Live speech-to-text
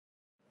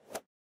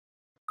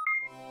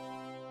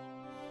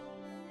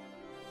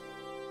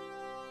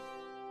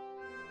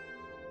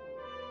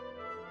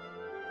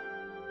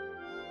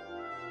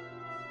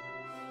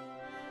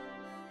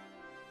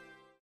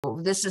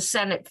this is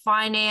Senate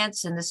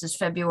Finance, and this is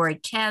February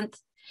 10th.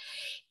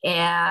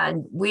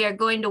 And we are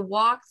going to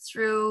walk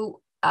through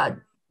a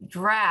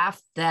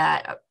draft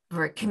that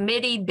for a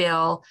committee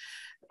bill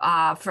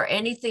for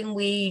anything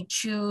we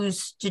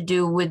choose to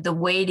do with the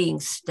weighting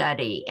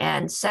study.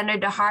 And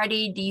Senator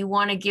Hardy, do you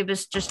want to give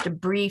us just a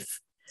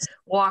brief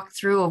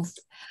walkthrough of,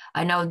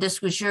 I know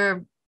this was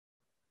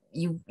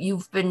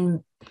you've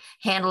been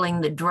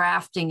handling the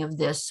drafting of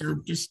this, so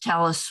just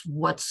tell us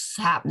what's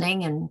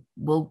happening and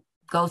we'll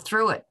go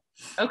through it.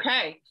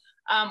 Okay.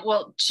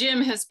 Well,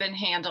 Jim has been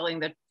handling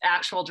the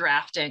actual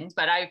drafting,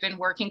 but I've been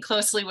working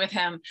closely with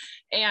him.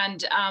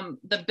 And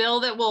the bill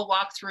that we'll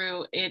walk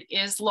through, it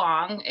is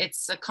long.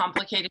 It's a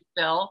complicated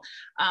bill.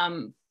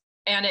 And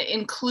it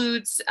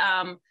includes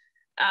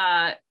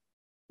the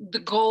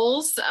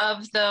goals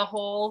of the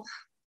whole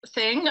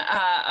thing,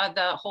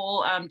 the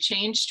whole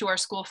change to our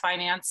school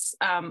finance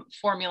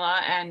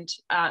formula and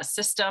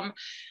system.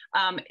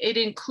 It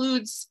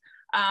includes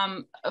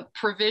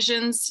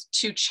provisions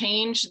to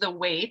change the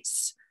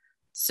weights.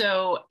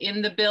 So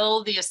in the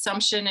bill, the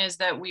assumption is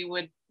that we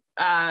would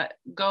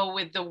go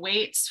with the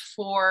weights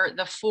for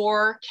the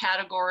 4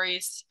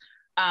 categories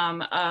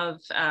of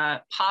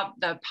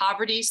the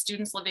poverty,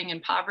 students living in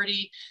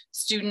poverty,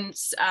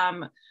 students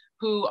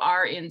who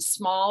are in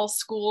small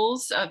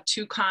schools of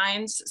 2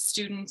 kinds,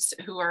 students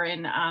who are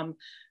in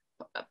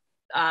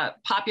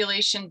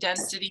population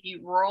density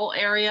rural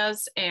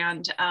areas,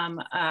 and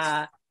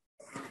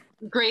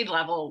grade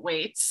level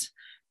weights.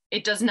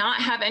 It does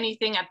not have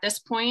anything at this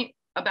point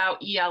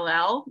about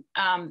ELL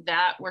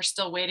that we're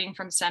still waiting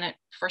from Senate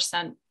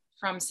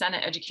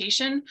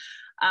Education.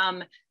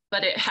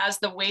 But it has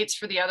the weights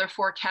for the other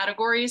 4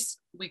 categories.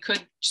 We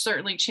could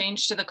certainly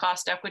change to the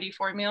cost equity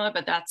formula,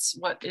 but that's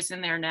what is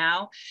in there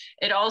now.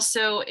 It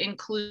also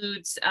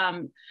includes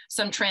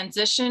some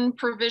transition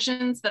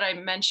provisions that I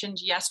mentioned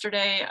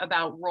yesterday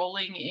about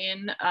rolling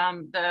in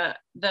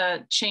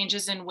the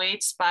changes in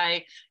weights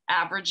by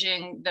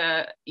averaging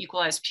the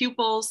equalized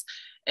pupils.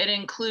 It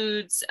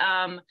includes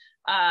an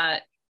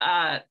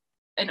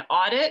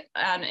audit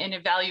and an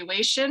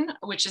evaluation,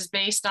 which is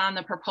based on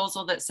the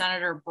proposal that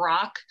Senator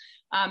Brock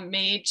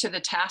made to the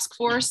task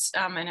force,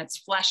 and it's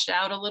fleshed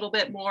out a little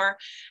bit more.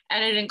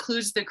 And it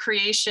includes the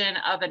creation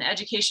of an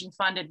education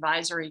fund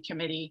advisory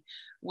committee,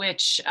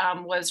 which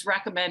was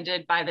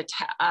recommended by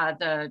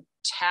the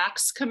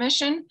tax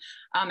commission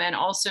and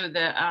also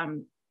the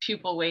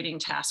pupil weighting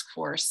task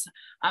force.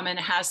 And it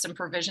has some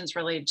provisions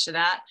related to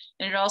that.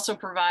 And it also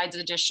provides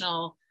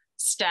additional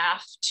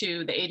staff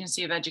to the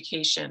Agency of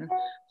Education.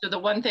 So the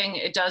one thing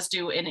it does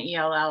do in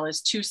ELL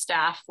is 2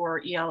 staff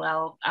for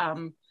ELL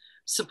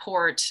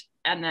support,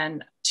 and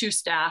then 2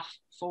 staff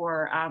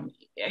for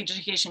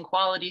education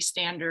quality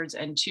standards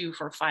and 2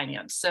 for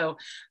finance. So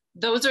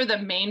those are the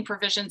main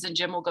provisions, and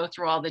Jim will go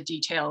through all the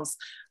details.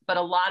 But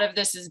a lot of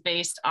this is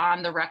based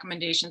on the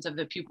recommendations of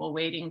the pupil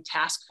weighting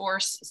task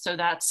force. So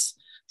that's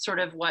sort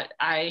of what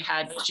I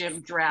had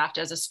Jim draft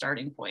as a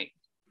starting point.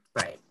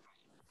 Right.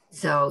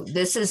 So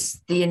this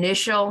is the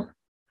initial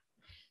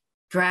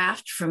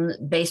draft from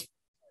based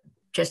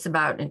just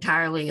about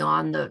entirely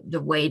on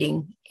the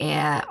weighting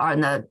and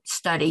on the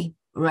study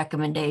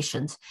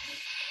recommendations.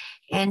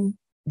 And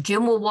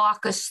Jim will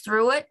walk us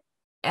through it,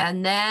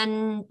 and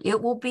then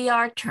it will be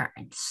our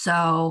turn.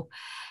 So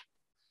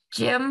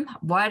Jim,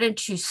 why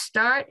don't you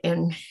start,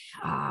 and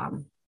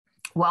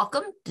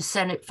welcome to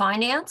Senate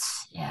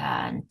Finance.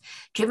 And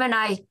Jim and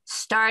I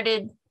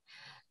started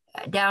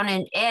down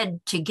in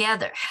Ed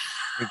together.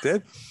 We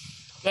did?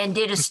 And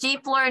did a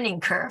steep learning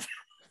curve.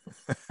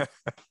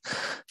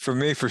 For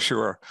me, for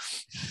sure.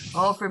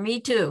 Oh, for me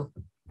too.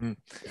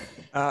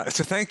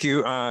 So thank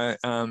you,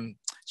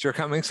 Chair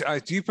Cummings.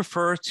 Do you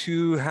prefer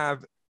to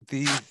have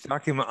the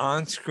document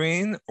on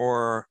screen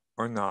or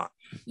not?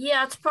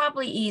 Yeah, it's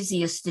probably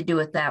easiest to do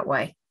it that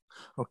way.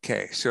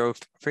 Okay, so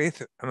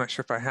Faith, I'm not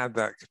sure if I have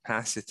that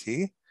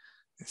capacity.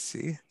 Let's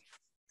see.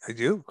 I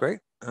do, great.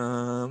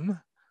 And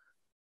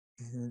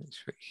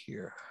it's right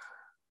here.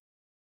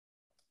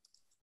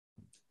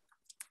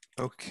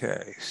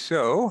 Okay,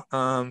 so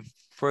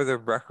for the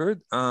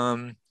record,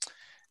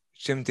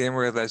 Jim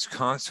Damery leads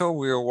council.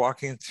 We are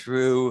walking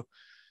through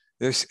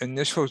this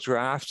initial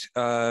draft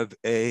of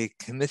a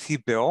committee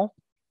bill.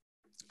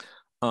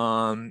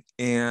 And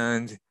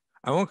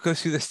I won't go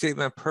through the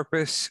statement of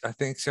purpose. I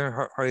think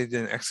Senator Hardy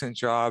did an excellent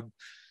job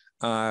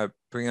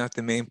bringing out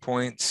the main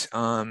points.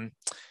 So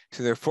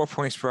there are 4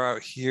 points brought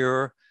out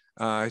here,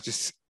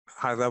 just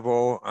high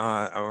level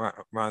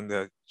around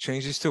the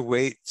changes to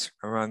weight,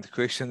 around the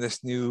creation of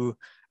this new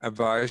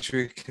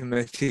advisory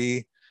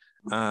committee,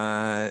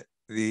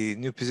 the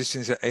new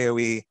positions at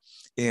AOE,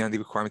 and the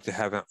requirement to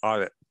have an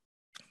audit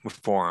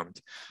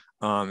performed.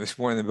 There's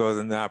more in the bill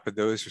than that, but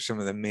those are some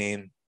of the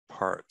main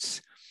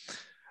parts.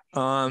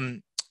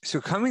 So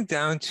coming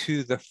down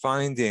to the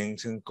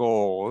findings and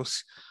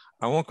goals,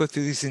 I won't go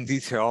through these in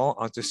detail.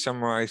 I'll just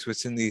summarize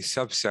what's in these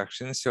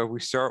subsections. So we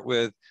start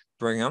with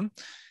Brigham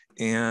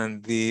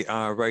and the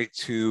right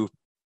to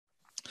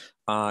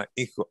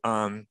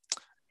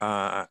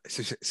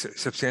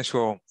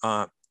substantial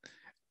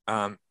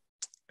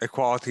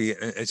equality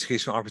and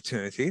educational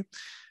opportunity.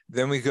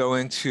 Then we go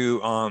into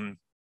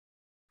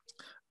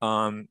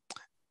kind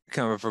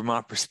of a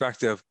Vermont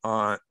perspective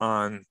on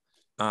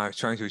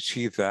trying to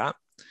achieve that.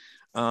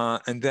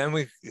 And then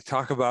we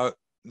talk about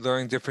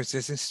learning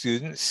differences in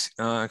students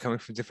coming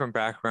from different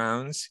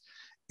backgrounds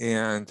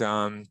and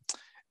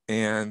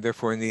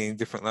therefore needing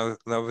different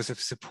levels of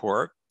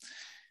support.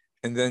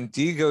 And then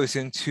D goes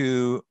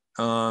into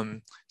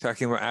talking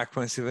about Act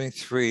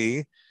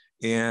 173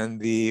 and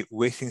the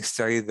weighting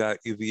study that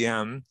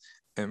UVM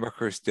and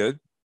Rutgers did.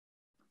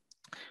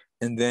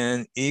 And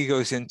then E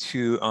goes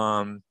into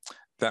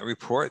that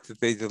report that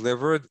they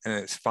delivered and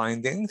its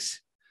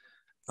findings.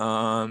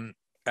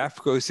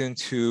 F goes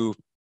into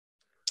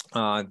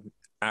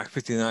Act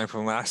 59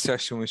 from last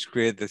session, which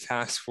created the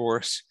task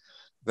force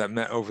that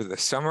met over the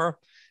summer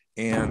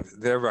and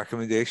their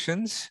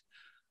recommendations.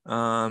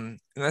 And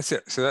that's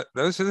it. So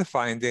those are the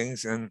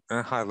findings and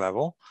high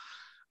level.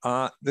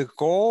 The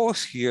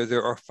goals here,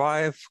 there are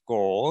 5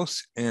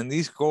 goals, and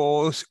these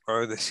goals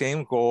are the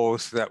same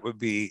goals that would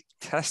be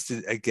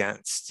tested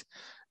against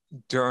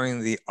during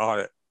the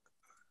audit.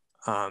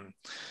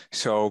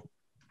 So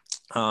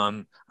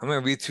I'm going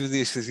to read through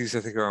these because these I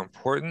think are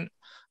important.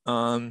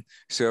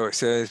 So it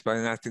says, by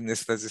enacting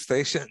this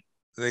legislation,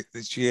 the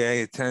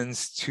GA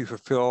intends to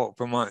fulfill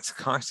Vermont's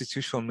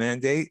constitutional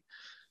mandate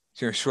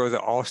to ensure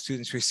that all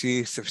students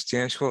receive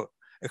substantial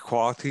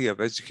equality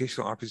of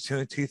educational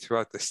opportunity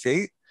throughout the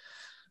state.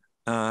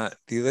 The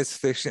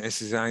legislation is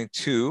designed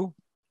to,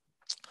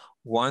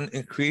 1,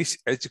 increase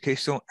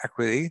educational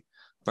equity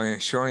by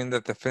ensuring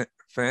that the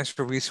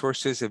financial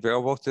resources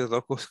available to the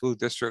local school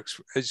districts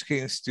for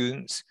educating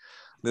students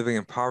living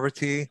in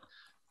poverty,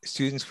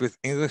 students with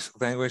English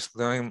language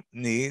learning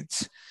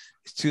needs,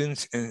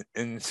 students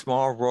in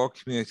small rural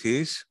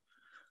communities,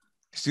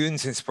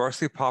 students in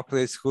sparsely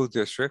populated school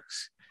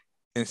districts,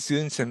 and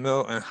students in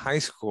middle and high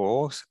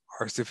schools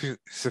are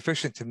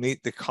sufficient to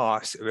meet the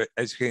cost of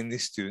educating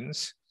these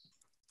students.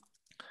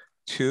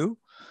 2,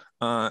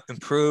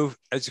 improve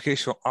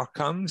educational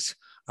outcomes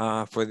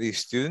for these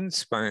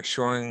students by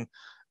ensuring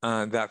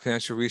that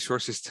financial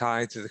resources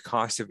tied to the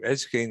cost of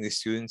educating these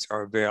students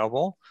are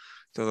available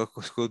to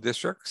local school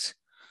districts.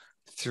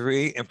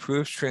 3,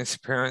 improve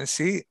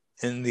transparency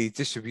in the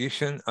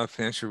distribution of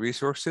financial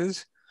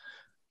resources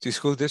to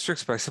school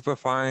districts by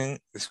simplifying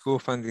the school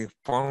funding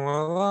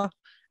formula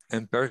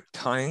and better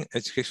tying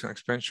educational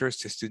expenditures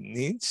to student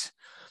needs.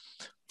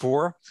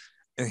 4,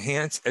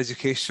 enhance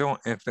educational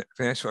and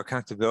financial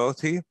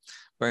accountability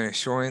by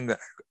ensuring that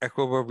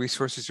equitable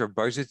resources are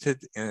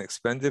budgeted and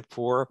expended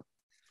for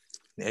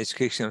the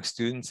education of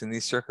students in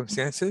these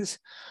circumstances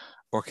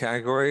or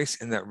categories,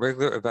 and that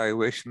regular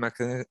evaluation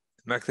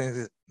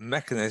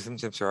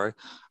mechanisms are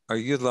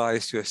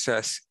utilized to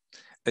assess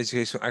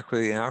educational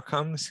equity and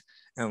outcomes.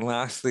 And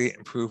lastly,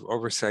 improve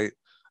oversight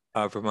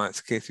of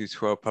Vermont's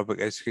K-12 public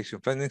education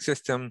funding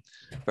system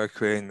by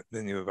creating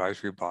the new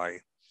advisory body.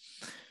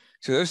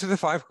 So those are the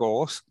 5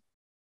 goals.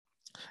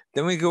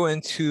 Then we go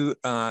into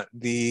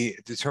the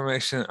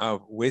determination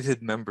of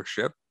weighted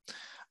membership,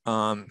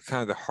 kind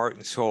of the heart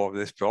and soul of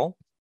this bill.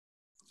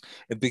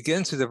 It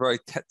begins with a very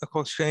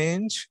technical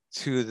change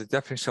to the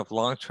definition of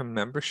long-term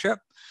membership.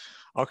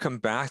 I'll come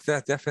back to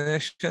that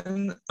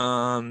definition,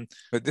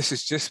 but this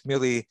is just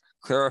merely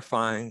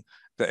clarifying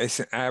that it's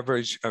an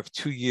average of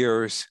 2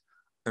 years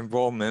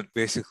enrollment,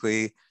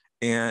 basically,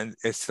 and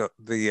it's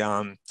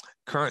the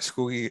current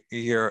school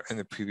year and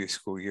the previous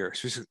school year.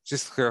 So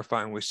just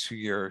clarifying which 2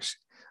 years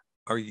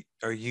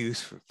are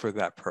used for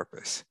that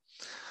purpose.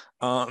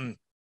 And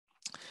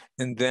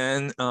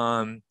then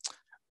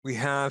we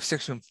have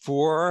section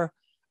 4.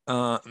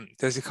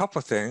 There's a couple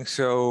of things.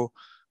 So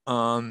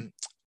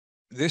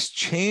this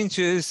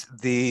changes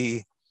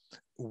the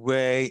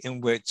way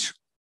in which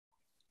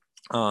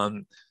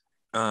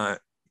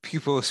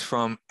pupils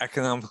from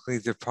economically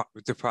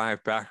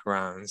deprived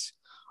backgrounds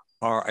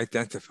are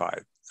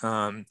identified.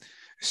 Now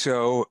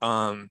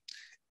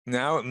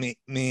it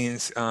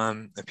means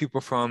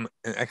people from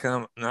an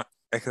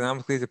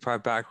economically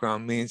deprived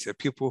background means a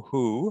pupil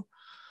who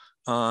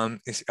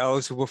is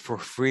eligible for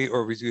free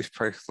or reduced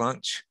price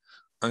lunch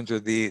under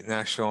the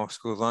National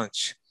School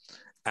Lunch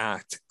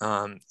Act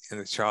and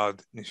the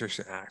Child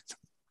Nutrition Act.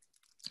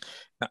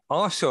 It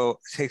also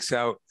takes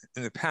out,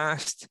 in the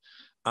past,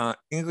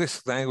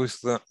 English language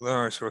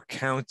learners were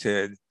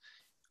counted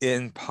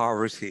in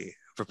poverty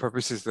for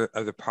purposes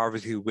of the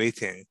poverty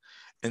weighting.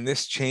 And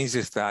this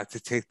changes that to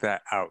take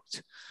that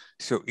out.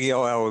 So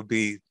ELL would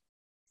be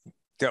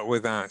dealt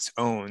with on its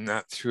own,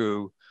 not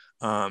through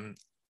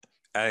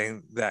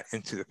adding that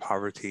into the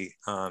poverty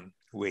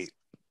weight.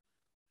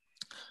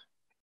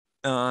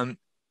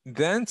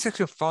 Then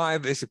section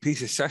 5 is a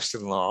piece of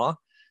session law,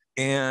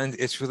 and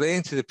it's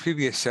relating to the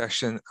previous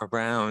session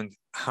around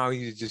how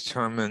you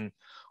determine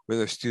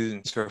whether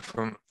students are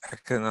from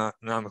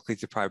economically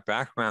deprived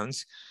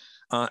backgrounds.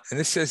 And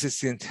this says it's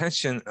the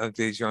intention of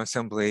the General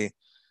Assembly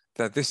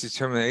that this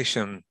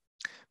determination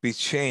be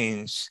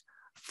changed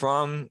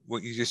from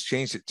what you just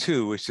changed it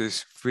to, which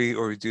is free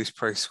or reduced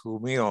price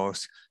school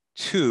meals,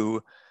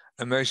 2,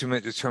 a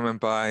measurement determined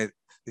by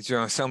the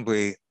General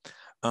Assembly,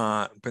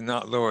 but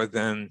not lower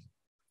than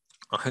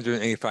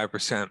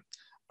 185%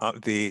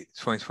 of the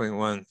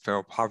 2021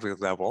 federal poverty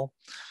level,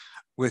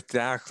 with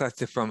data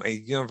collected from a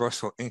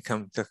universal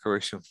income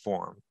declaration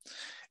form.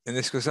 And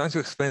this goes on to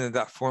explain that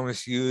that form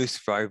is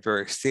used by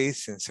various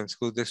states and some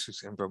school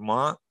districts in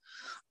Vermont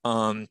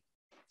to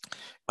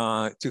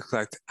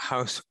collect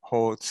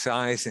household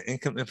size and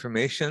income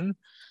information,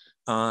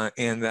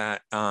 and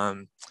that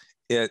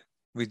it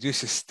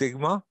reduces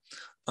stigma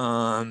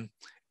and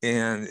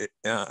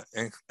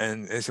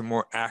is a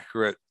more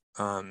accurate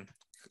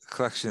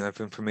collection of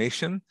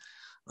information,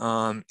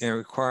 and it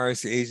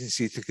requires the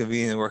agency to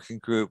convene a working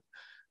group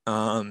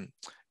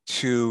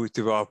to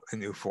develop a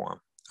new form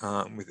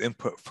with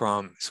input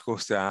from school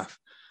staff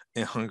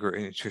and hunger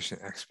and nutrition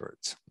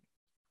experts.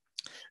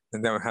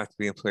 And that would have to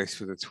be in place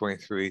for the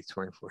 23-24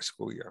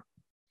 school year.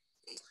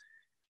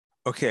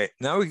 Okay,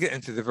 now we get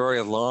into the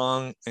very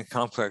long and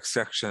complex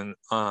section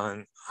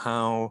on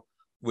how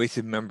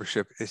weighted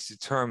membership is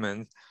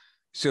determined.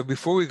 So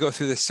before we go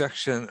through this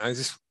section, I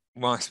just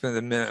want to spend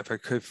a minute, if I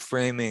could,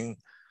 framing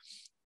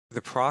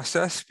the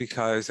process,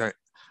 because I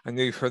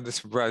know you've heard this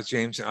from Brad,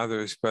 James, and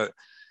others, but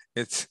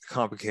it's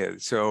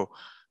complicated. So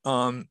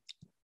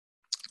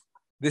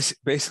this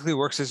basically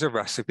works as a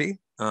recipe,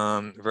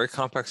 a very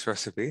complex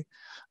recipe,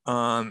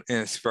 and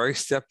it's very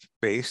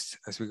step-based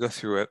as we go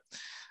through it.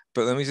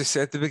 But let me just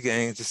say at the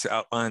beginning, just to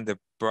outline the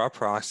broad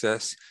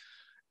process.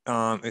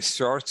 It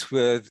starts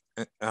with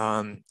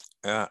current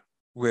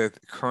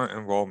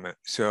enrollment.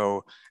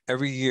 So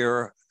every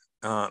year,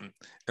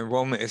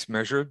 enrollment is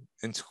measured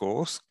in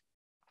schools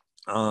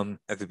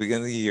at the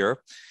beginning of the year.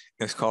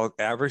 It's called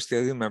average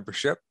daily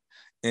membership,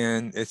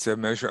 and it's a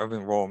measure of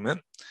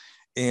enrollment.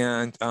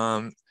 And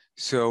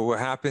so what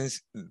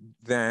happens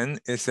then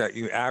is that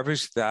you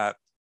average that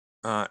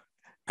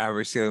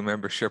average daily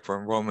membership or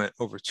enrollment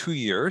over 2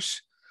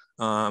 years.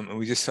 And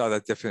we just saw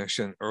that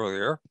definition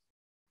earlier.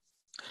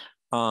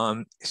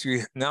 So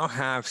we now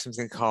have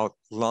something called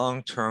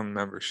long-term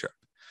membership.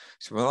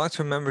 So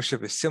long-term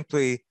membership is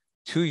simply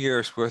 2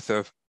 years worth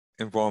of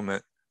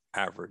enrollment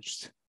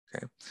averaged,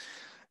 okay?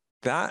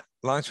 That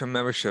long-term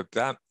membership,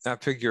 that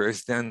figure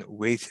is then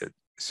weighted.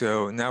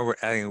 So now we're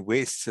adding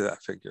weights to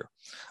that figure.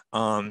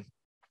 And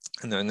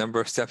there are a number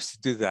of steps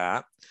to do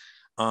that.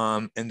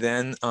 And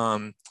then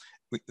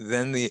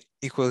the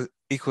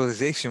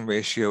equalization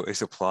ratio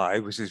is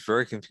applied, which is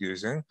very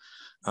confusing,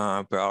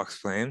 but I'll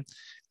explain.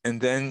 And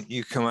then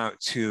you come out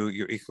to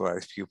your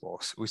equalized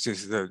pupils, which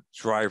is the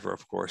driver,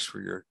 of course,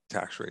 for your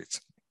tax rates.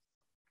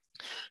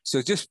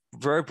 So just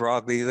very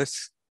broadly,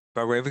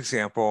 by way of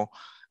example,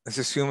 let's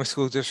assume a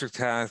school district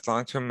has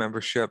long-term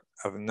membership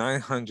of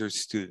 900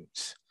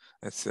 students.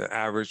 That's the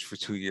average for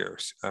 2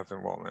 years of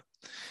enrollment.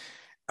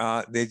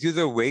 They do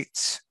their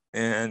weights,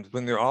 and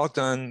when they're all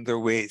done, their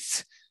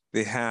weights,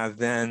 they have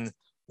then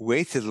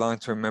weighted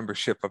long-term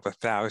membership of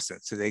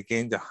 1,000. So they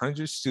gained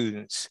 100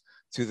 students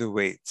through the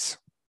weights.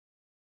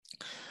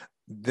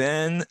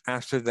 Then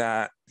after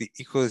that, the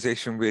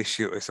equalization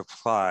ratio is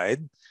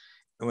applied.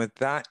 And what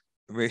that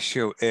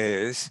ratio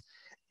is,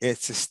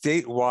 it's a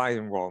statewide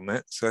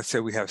enrollment. So let's say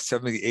we have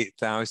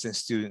 78,000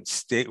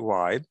 students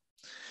statewide.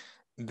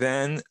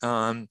 Then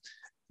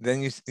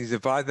you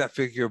divide that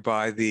figure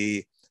by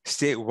the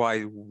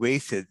statewide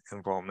weighted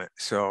enrollment.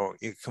 So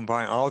you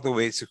combine all the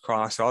weights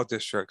across all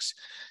districts.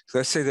 So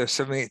let's say there's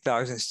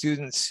 78,000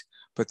 students,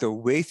 but the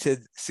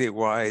weighted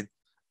statewide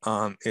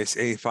is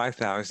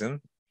 85,000.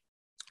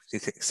 So you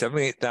take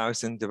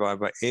 78,000 divided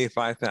by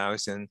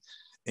 85,000,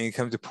 and you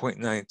come to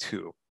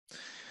 0.92.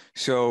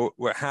 So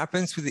what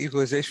happens with the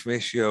equalization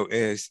ratio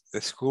is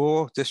the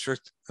school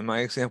district, in my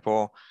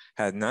example,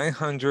 had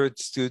 900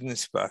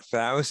 students, but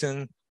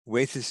 1,000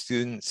 weighted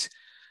students.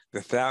 The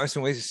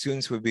 1,000 weighted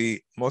students would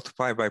be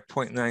multiplied by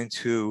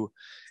 0.92,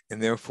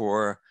 and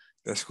therefore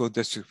the school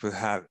district would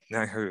have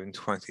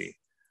 920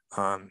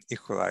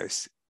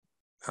 equalized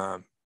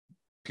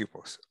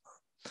pupils.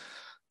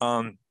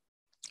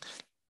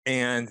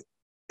 And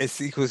it's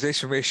the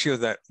equalization ratio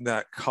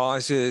that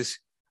causes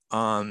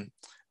the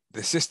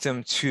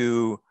system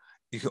to,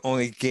 you can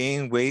only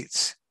gain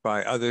weights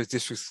by other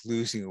districts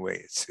losing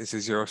weights. It's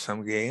a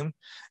zero-sum game,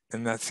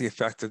 and that's the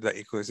effect of that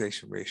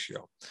equalization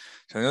ratio.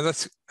 So I know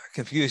that's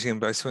confusing,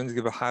 but I just wanted to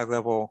give a high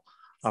level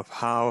of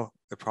how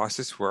the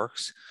process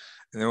works,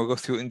 and then we'll go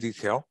through it in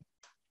detail.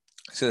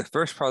 So the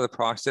first part of the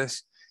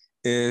process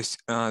is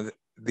the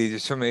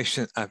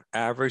determination of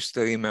average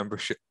daily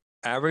membership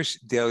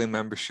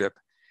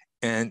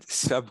and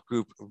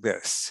subgroup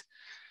lists.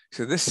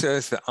 So this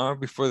says that on or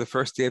before the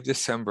first day of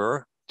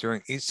December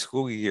during each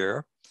school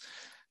year,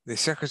 the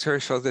secretary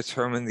shall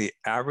determine the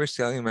average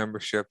daily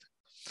membership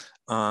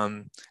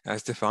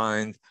as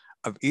defined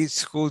of each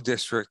school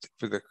district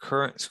for the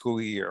current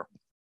school year.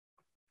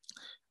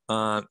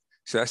 So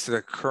that's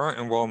the current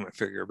enrollment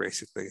figure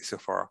basically so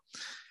far.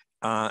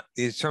 The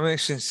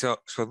determination shall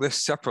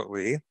list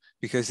separately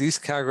because these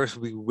categories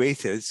will be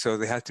weighted, so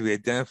they have to be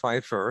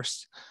identified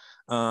first.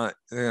 They're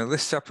going to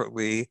list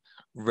separately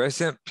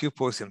resident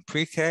pupils in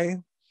pre-K,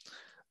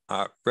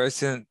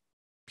 resident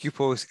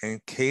pupils in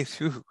K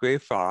through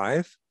grade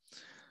 5,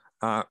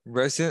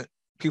 resident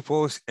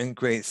pupils in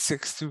grade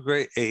 6 through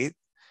grade 8,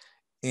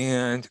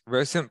 and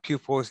resident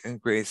pupils in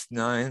grades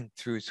 9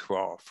 through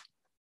 12.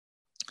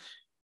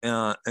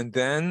 And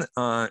then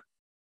on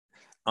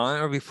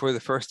or before the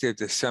first day of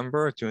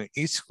December during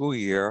each school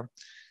year,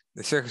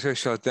 the Secretary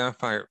shall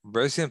identify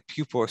resident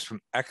pupils from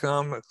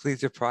economically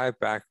deprived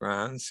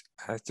backgrounds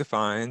as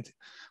defined,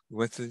 we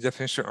went through the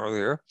definition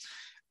earlier,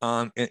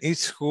 in each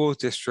school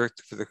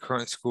district for the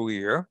current school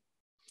year.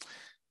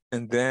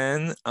 And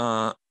then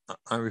on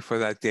before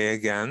that day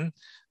again,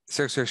 the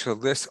Secretary shall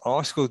list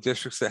all school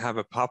districts that have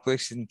a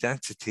population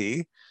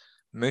density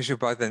measured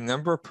by the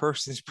number of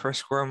persons per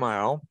square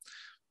mile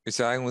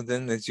residing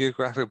within the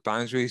geographic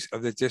boundaries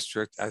of the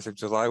district as of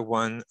July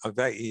 1 of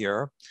that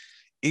year,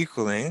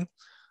 equaling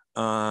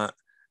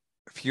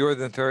fewer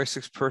than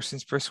 36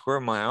 persons per square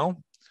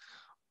mile,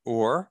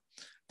 or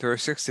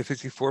 36 to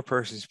 54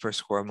 persons per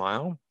square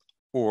mile,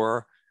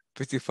 or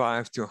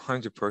 55 to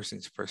 100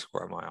 persons per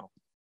square mile.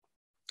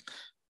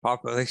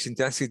 Population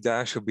density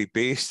data shall be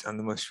based on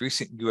the most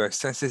recent U.S.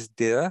 Census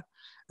data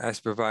as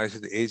provided to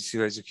the Agency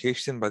of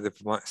Education by the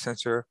Vermont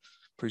Center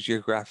for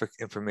Geographic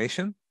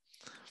Information.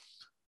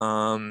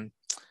 And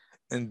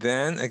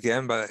then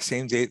again, by that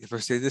same date, the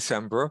first day of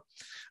December,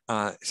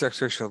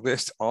 Secretary shall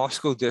list all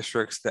school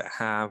districts that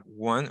have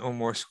one or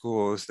more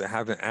schools that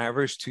have an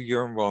average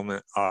two-year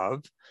enrollment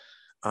of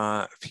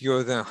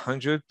fewer than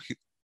 100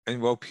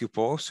 enrolled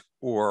pupils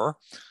or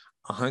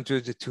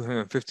 100 to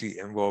 250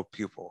 enrolled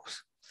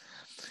pupils.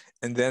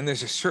 And then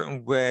there's a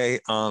certain way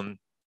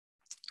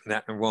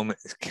that enrollment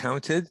is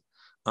counted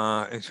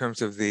in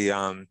terms of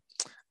the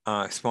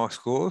small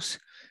schools.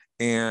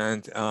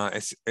 And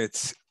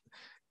it's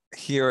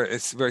here,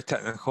 it's very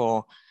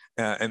technical.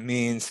 It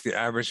means the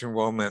average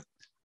enrollment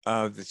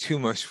of the two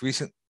most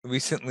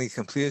recently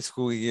completed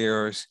school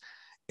years,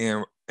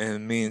 and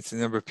means the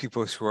number of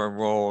pupils who are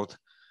enrolled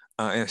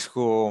in a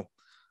school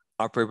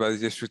operated by the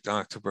district on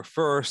October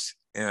 1st,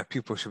 and a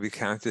pupil should be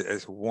counted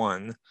as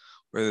one,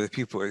 whether the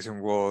pupil is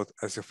enrolled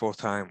as a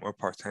full-time or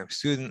part-time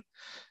student.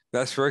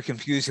 That's very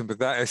confusing, but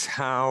that is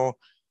how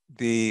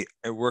it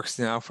works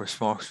now for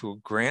small school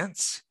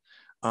grants.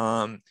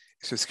 So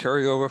it's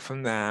carried over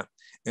from that,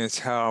 and it's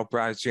how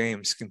Brad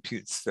James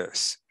computes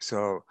this.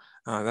 So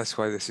that's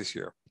why this is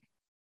here.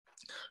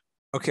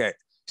 Okay,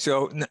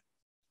 so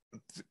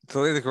to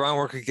lay the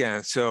groundwork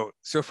again, so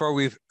far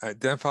we've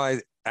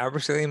identified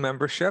average daily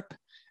membership,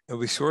 and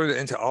we sorted it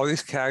into all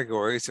these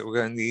categories that we're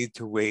going to need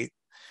to weight.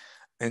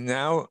 And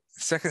now,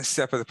 the second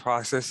step of the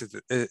process is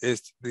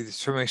the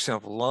determination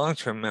of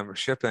long-term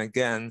membership. And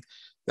again,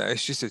 that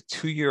is just a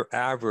 2-year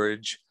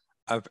average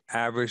of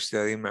average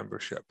daily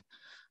membership.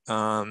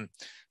 The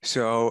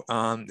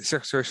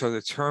Secretary shall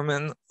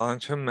determine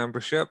long-term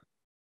membership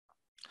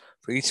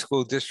for each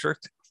school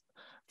district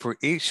for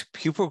each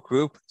pupil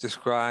group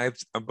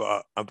described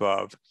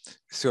above.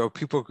 So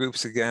pupil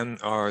groups, again,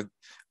 are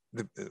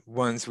the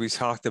ones we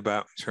talked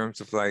about in terms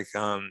of like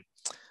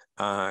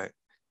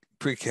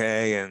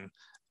pre-K and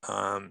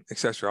et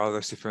cetera, all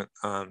those different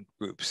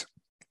groups.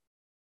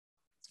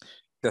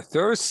 The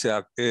third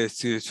step is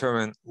to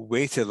determine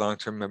weighted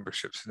long-term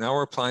membership. So now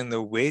we're applying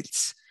the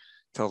weights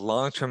to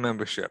long-term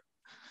membership.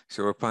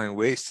 So we're applying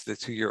weights to the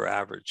 2-year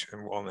average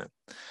enrollment.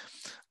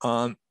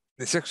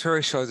 The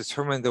Secretary shall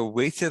determine the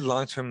weighted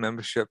long-term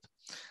membership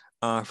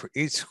for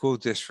each school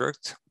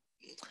district.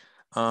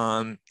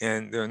 And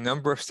there are a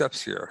number of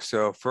steps here.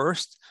 So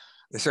first,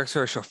 the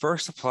Secretary shall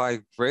first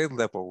apply grade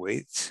level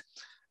weights.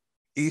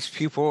 Each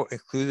pupil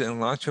included in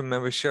long-term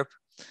membership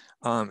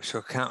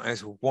shall count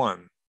as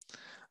 1,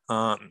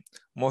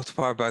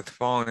 multiplied by the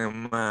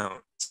following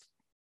amount.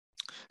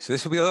 So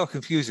this will be a little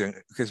confusing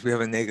because we have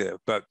a negative,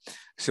 but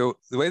so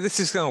the way this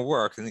is going to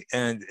work in the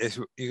end is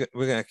we're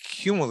going to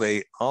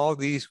accumulate all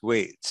these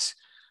weights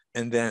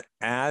and then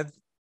add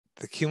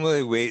the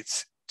cumulative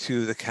weights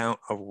to the count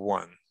of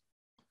 1,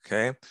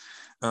 okay?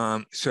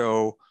 It's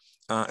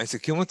a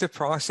cumulative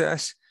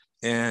process,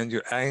 and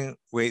you're adding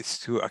weights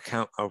to a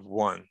count of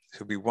 1. So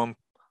it'll be 1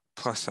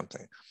 plus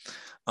something.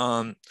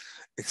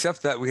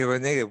 Except that we have a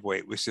negative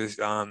weight, which is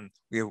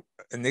we have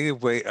a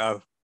negative weight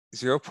of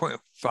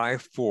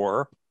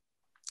 0.54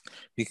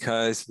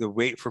 because the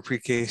weight for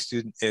pre-K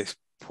student is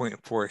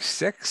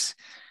 0.46.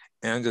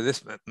 And under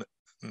this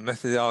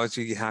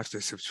methodology, you have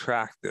to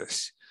subtract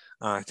this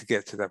to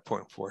get to that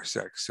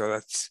 0.46. So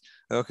that's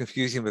a little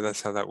confusing, but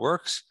that's how that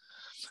works.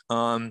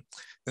 And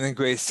then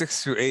grades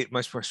 6 through 8,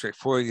 much more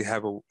straightforward. You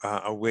have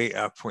a weight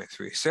of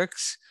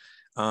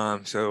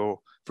 0.36.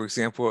 So for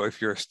example,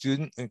 if you're a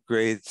student in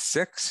grade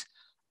 6,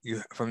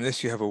 from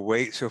this you have a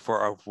weight so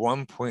far of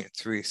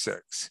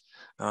 1.36.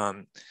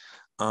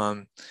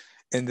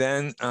 And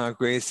then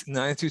grades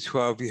 9 through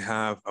 12, you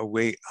have a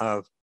weight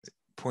of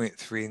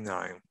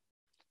 0.39.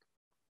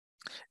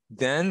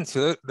 Then,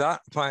 so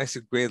that applies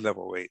to grade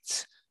level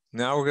weights.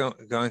 Now we're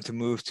going to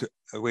move to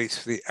weights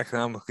for the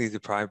economically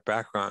deprived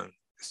background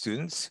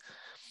students.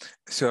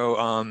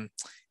 So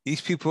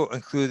each pupil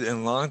included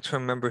in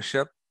long-term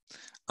membership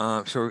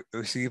So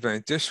receive an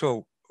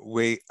additional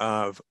weight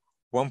of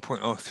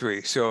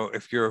 1.03. So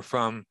if you're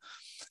from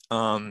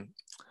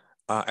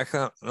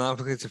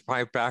economically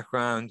deprived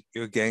background,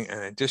 you're getting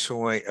an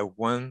additional weight of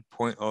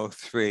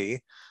 1.03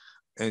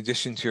 in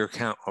addition to your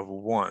count of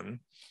 1.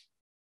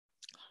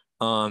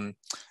 And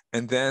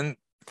then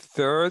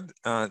third,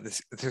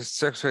 the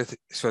secretary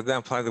shall then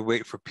apply the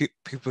weight for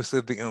people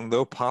living in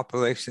low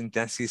population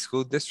density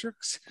school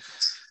districts.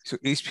 So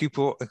each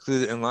pupil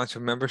included in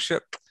long-term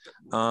membership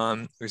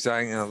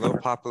residing in a low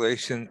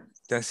population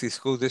density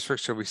school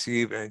district shall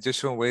receive an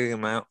additional weighting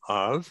amount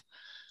of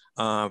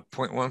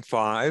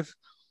 0.15,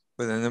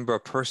 where the number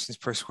of persons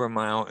per square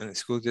mile in the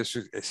school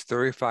district is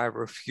 35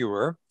 or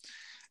fewer,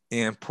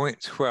 and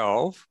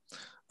 0.12,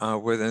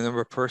 where the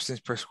number of persons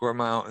per square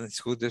mile in the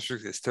school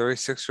district is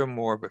 36 or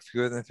more, but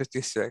fewer than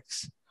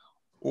 56,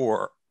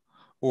 or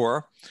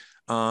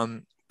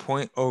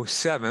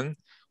 0.07,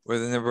 where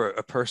the number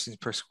of persons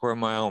per square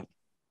mile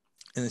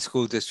in the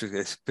school district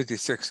is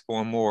 56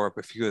 or more,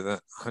 but fewer than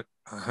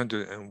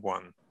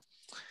 101.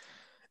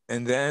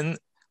 And then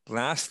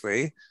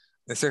lastly,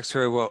 the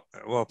secretary will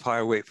apply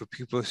a weight for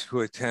pupils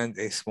who attend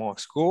a small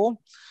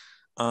school.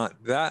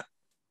 That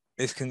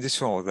is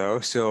conditional though.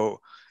 So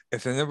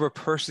if the number of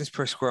persons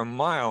per square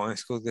mile in a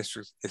school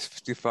district is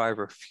 55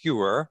 or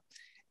fewer,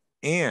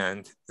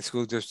 and the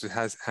school district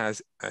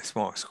has a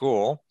small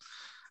school,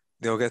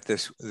 they'll get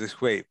this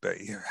weight, but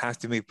you have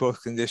to meet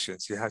both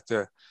conditions. You have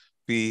to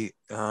be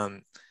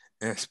in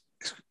a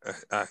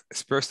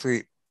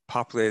sparsely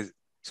populated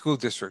school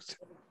district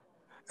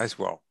as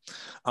well.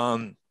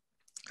 And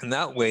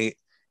that weight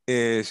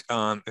is,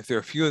 if there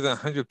are fewer than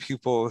 100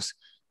 pupils,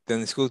 then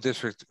the school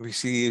district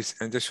receives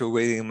an additional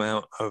weighting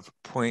amount of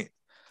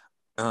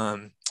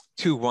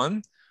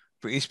 0.21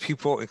 for each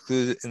pupil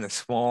included in the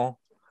small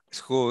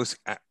school's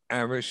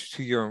average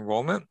 2-year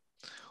enrollment.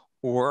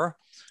 Or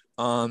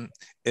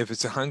if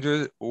it's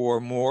 100 or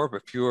more,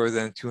 but fewer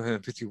than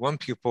 251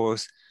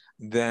 pupils,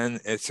 then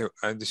it's an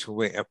additional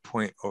weight of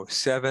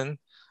 0.07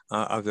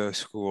 of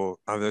those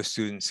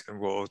students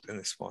enrolled in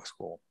the small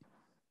school.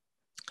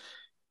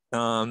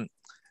 And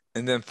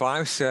then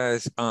 5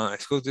 says, a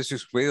school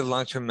district's weighted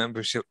long-term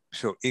membership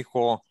shall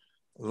equal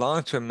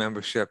long-term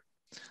membership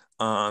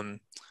plus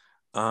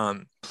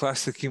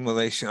the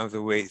accumulation of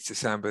the weights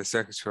assigned by the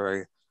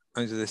secretary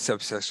under the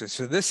subsection.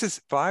 So this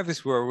is 5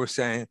 is where we're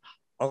saying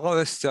all of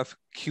this stuff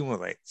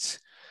accumulates.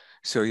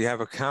 So you have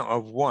a count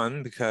of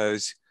 1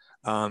 because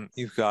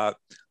you've got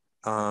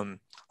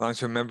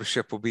long-term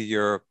membership will be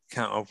your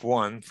count of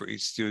 1 for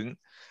each student.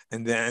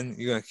 And then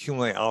you're going to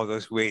accumulate all of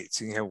those weights,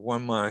 and you have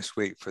 1 minus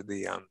weight for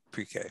the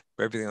pre-K.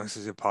 Everything else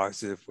is a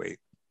positive weight.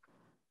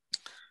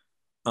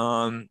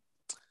 Then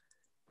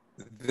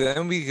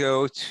we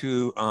go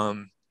to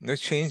no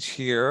change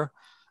here.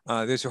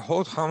 There's a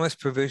hold harmless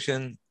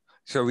provision.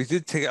 So we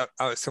did take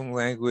out some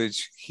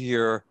language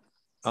here,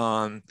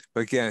 but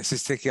again, it's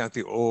just taking out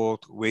the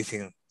old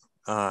weighting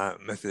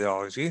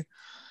methodology.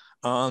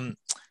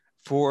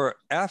 For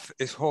F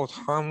is hold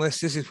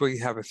harmless. This is where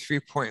you have a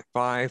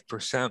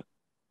 3.5%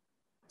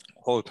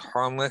 hold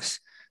harmless.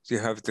 So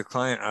you have a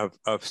decline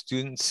of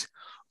students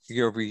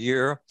year over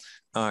year.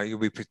 You'll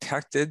be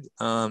protected,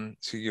 so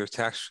your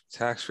tax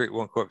rate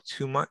won't go up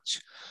too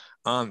much.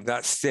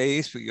 That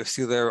stays, but you'll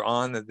see later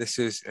on that this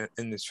is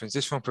in the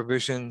transitional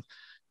provision.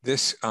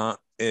 This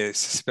is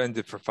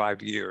suspended for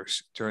 5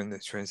 years during the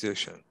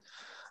transition.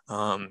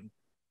 And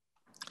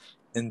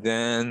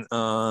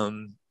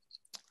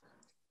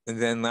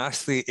then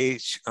lastly,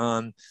 H,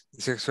 the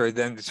secretary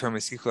then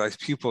determines equalized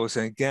pupils.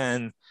 And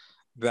again,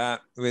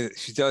 that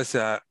she does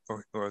that,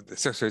 or the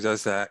secretary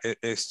does that,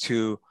 is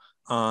to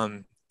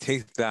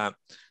take that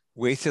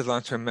weighted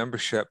long-term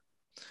membership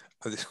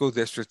of the school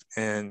district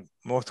and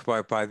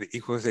multiply by the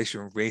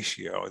equalization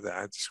ratio that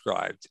I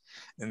described,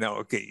 and that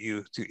will get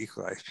you to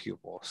equalized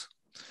pupils.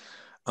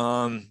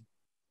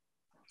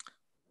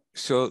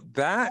 So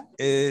that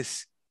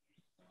is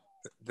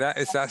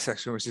that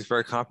section, which is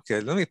very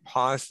complicated. Let me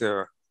pause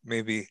there,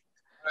 maybe.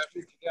 I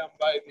think down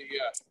by the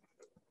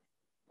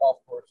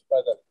golf course,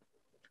 by the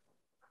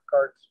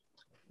carts.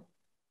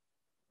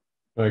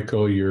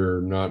 Michael,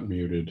 you're not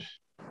muted.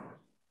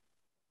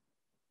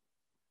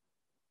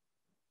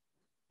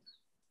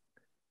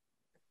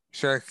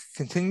 Should I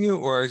continue,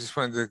 or I just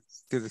wanted to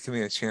give the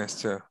committee a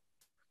chance to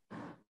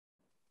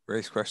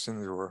raise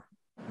questions, or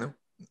no?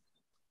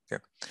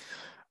 Okay.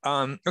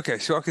 Okay,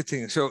 so I'll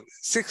continue. So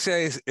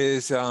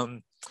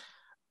 6A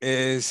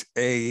is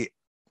a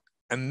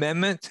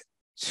amendment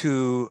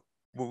to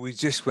what we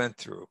just went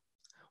through,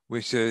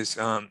 which is,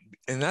 and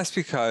that's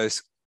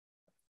because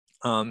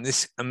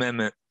this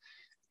amendment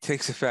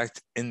takes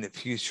effect in the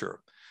future.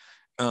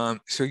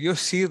 So you'll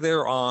see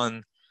later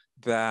on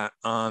that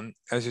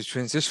as a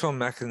transitional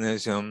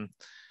mechanism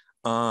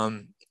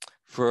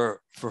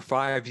for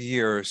 5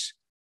 years,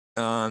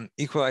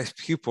 equalized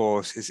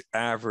pupils is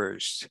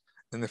averaged.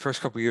 In the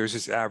first couple of years,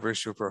 it's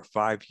averaged over a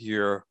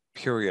 5-year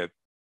period.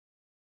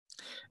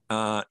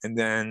 And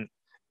then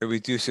it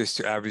reduces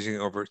to averaging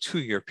over a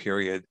 2-year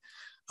period.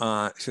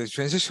 So the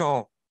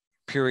transitional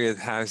period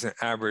has an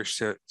average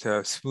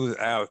to smooth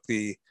out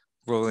the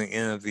rolling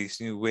in of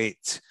these new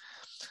weights.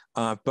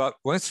 But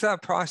once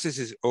that process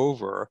is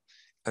over,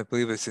 I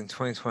believe it's in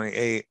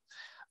 2028,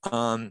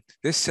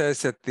 this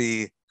says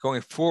that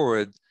going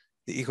forward,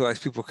 the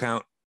equalized pupil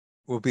count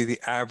will be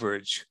the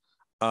average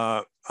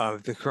of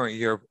the current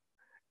year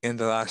in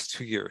the last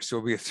 2 years. So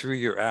it'll be a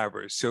 3-year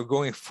average. So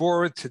going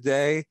forward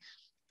today,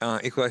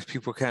 equalized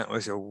pupil count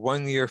was a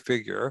 1-year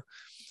figure.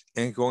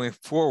 And going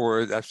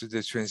forward after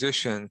the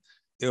transition,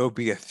 it'll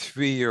be a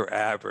 3-year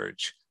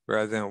average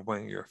rather than a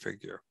 1-year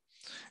figure.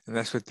 And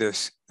that's what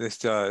this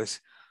does.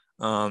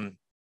 And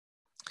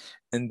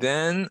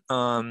then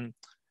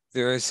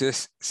there is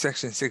this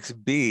section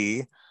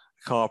 6B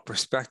called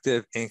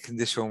Prospective and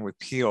Conditional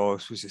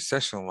Repeals, which is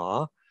session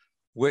law,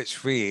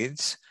 which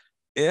reads,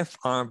 if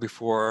on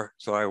before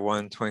July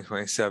 1,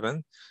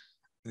 2027,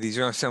 the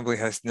General Assembly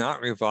has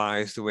not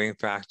revised the weighting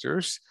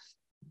factors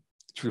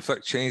to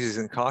reflect changes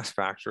in cost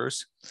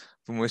factors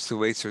from which the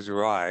weights are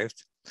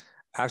derived,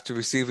 after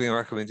receiving a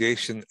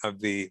recommendation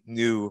of the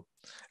new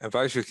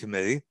advisory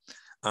committee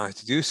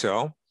to do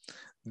so,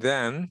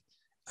 then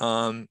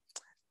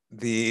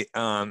the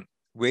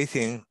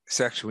weighting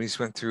section we just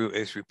went through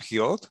is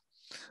repealed.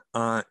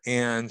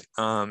 And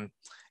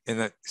in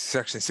that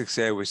section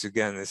 6A, which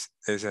again is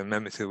an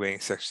amendment to the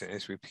weighting section,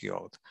 is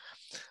repealed.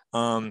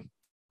 So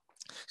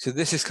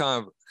this is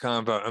kind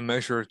of a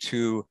measure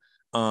to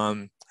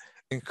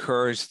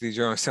encourage the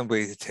General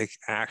Assembly to take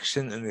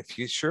action in the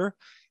future,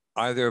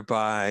 either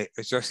by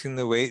adjusting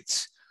the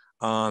weights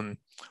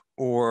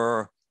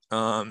or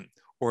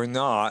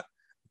not.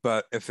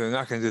 But if they're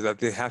not going to do that,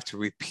 they have to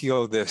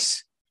repeal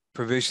this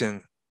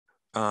provision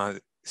right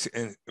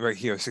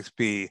here,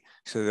 6B,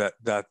 so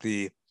that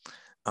the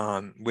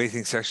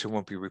weighting section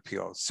won't be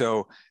repealed.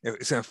 So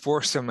it's going to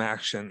force some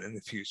action in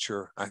the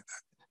future.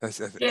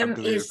 Jim,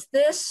 is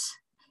this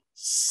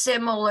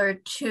similar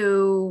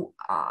to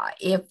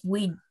if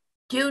we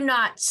do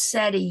not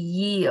set a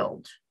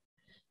yield,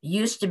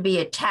 used to be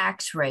a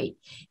tax rate,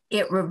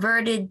 it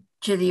reverted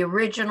to the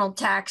original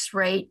tax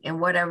rate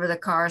and whatever the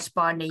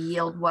corresponding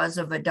yield was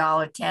of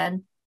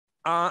 $1.10?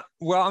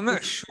 Well, I'm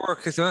not sure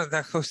because I'm not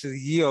that close to the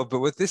yield, but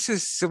what this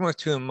is similar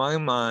to in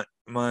my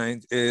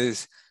mind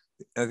is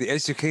the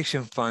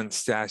education fund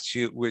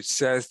statute, which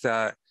says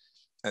that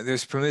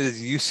there's permitted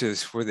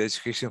uses for the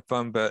education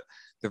fund, but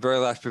the very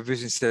last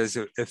provision says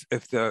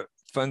if the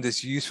fund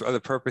is used for other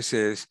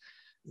purposes,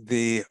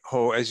 the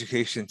whole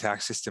education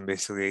tax system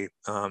basically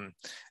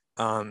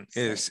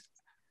is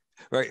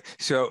right.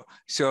 So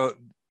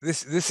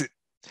this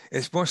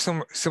is more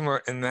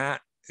similar in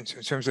that in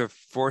terms of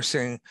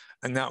forcing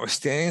a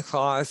notwithstanding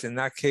clause in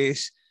that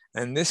case.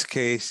 In this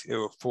case, it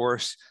will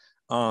force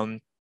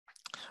some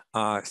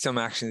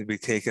action to be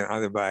taken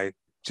either by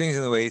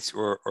changing the weights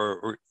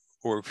or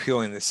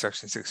repealing this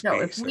section 6B.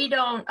 So if we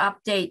don't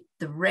update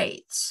the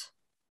rates,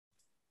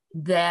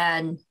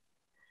 then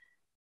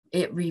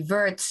it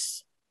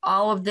reverts,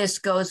 all of this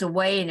goes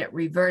away and it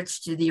reverts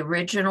to the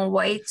original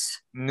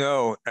weights?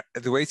 No,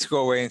 the weights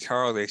go away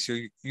entirely. So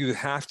you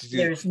have to do.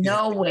 There's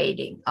no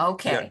weighting.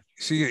 Okay. Yeah.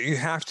 So you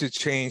have to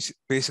change,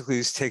 basically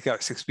just take out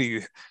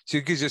 6B. So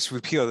you could just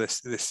repeal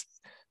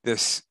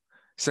this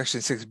section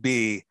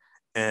 6B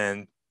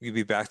and you'd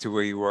be back to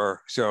where you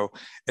were. So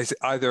it's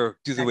either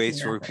do the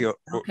weights or repeal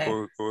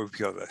or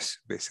repeal this,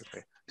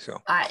 basically. So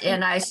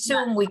and I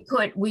assume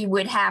we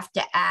would have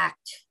to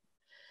act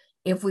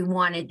if we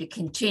wanted to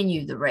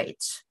continue the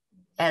rates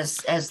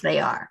as they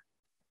are.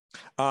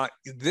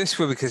 This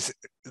would, because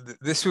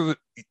this would,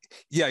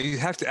 yeah, you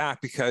have to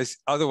act because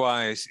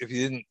otherwise, if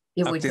you didn't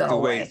update the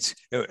weights,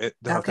 the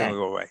whole thing would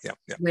go away. Yeah,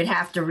 yeah. We'd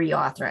have to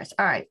reauthorize.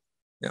 All right.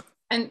 Yeah.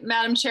 And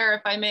Madam Chair,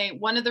 if I may,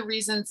 one of the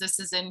reasons this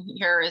is in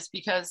here is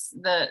because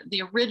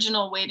the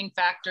original weighting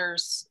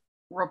factors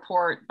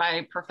report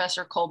by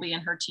Professor Colby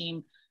and her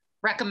team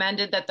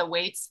recommended that the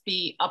weights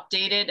be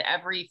updated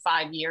every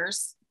 5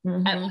 years.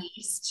 Mm-hmm. At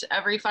least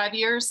every 5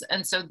 years.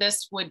 And so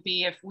this would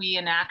be, if we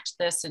enact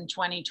this in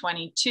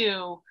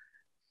 2022,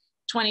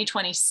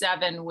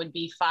 2027 would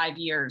be 5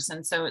 years.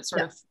 And so it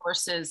sort of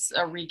forces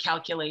a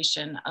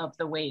recalculation of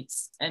the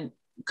weights and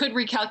could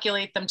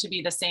recalculate them to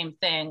be the same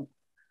thing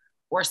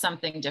or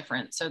something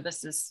different. So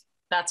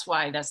that's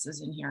why this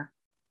is in here.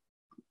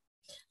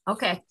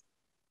 Okay.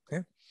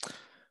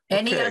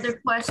 Any other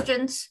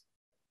questions?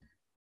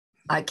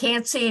 I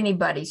can't see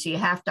anybody, so you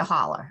have to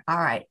holler. All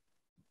right.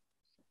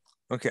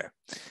 Okay.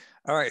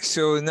 All right.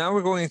 So now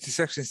we're going into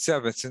section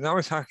 7. So now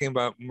we're talking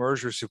about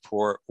merger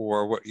support,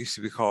 or what used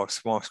to be called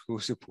small school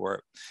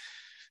support.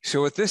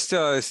 So what this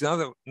does,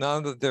 now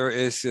that there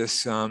is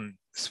this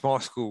small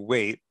school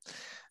weight,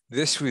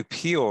 this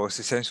repeals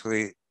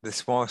essentially the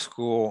small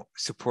school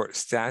support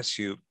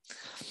statute,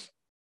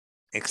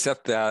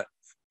 except that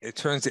it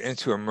turns it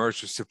into a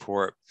merger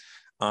support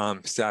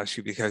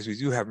statute, because we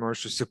do have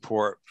merger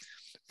support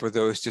for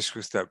those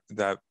districts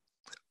that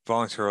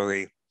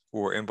voluntarily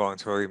or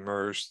involuntarily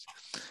merged.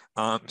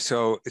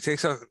 So it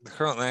takes out the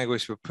current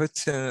language, but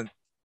puts in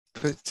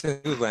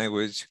new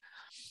language,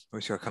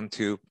 which I'll come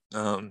to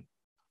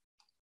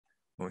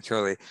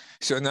momentarily.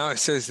 So now it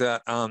says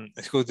that a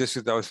school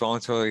district that was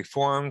voluntarily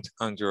formed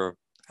under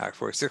Act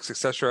 46,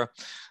 etc.,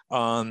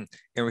 and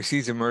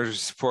receives a merger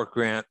support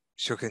grant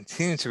shall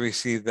continue to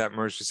receive that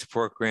merger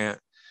support grant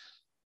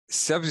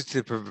subject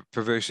to the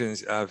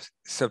provisions of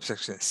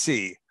subsection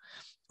C.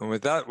 And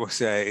what that will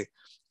say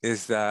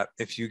is that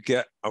if you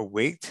get a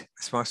weight,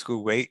 a small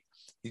school weight,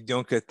 you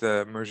don't get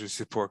the merger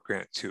support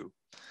grant too.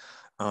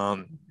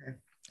 And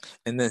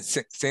then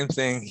same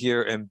thing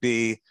here in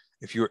B,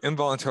 if you were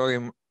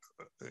involuntarily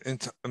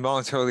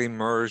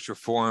merged or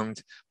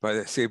formed by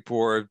the state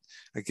board,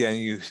 again,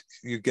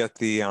 you get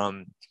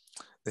the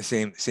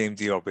same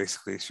deal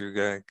basically. So you're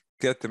gonna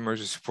get the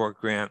merger support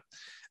grant.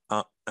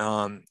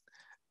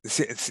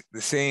 It's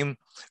the same.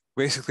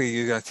 Basically,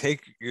 you're gonna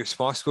take your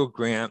small school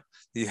grant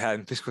that you had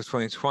in fiscal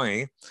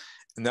 2020,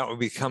 and that will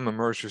become a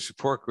merger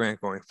support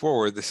grant going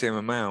forward, the same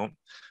amount,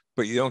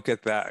 but you don't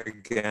get that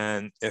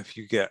again if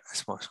you get a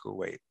small school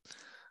weight,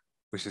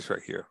 which is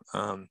right here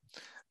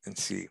in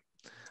C.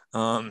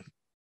 And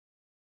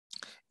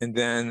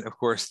then, of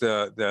course,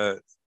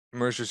 the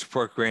merger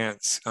support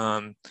grants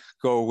go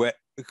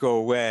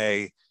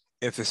away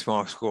if the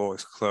small school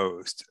is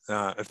closed.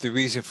 If the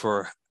reason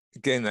for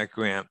getting that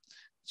grant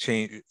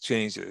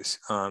changes,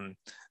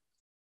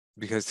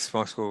 because the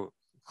small school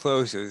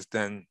closes,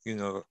 then you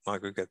no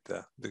longer get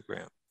the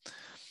grant.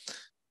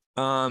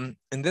 And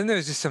then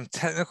there's just some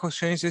technical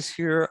changes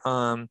here.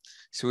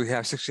 So we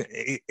have section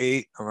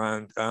 8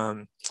 around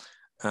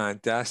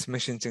DAS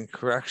missions and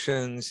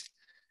corrections.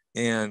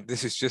 And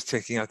this is just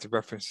taking out the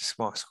reference to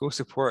small school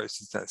support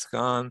since that's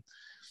gone.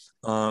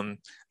 And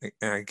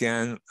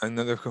again,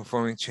 another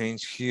conforming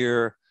change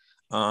here,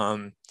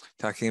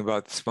 talking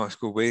about the small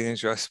school weighting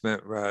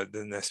adjustment rather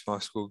than the small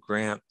school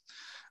grant.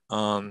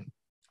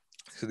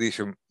 So these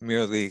are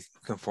merely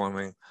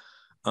conforming.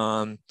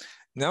 Now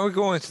we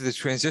go into the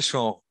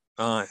transitional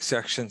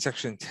section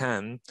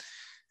 10.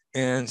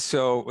 And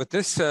so what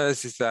this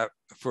says is that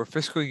for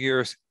fiscal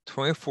years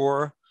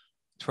 24,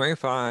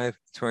 25,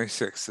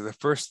 26, so the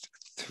first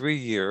 3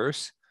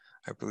 years,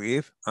 I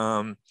believe,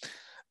 the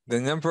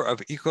number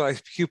of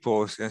equalized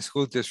pupils in a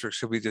school district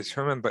shall be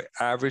determined by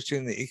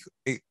averaging the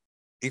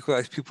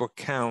equalized pupil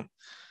count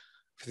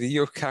for the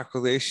year of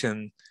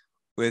calculation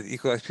with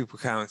equalized pupil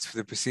counts for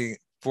the preceding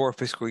 4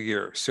 fiscal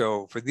years.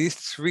 So for these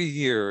 3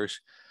 years,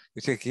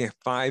 you're taking a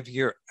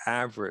 5-year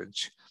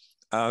average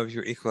of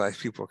your equalized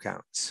pupil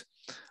counts.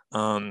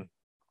 And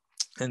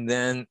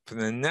then for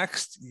the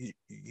next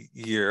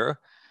year,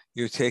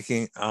 you're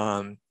taking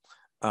a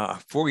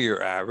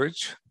 4-year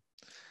average.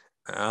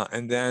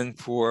 And then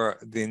for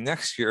the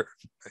next year,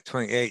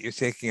 28, you're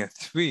taking a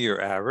 3-year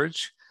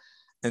average.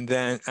 And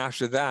then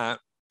after that,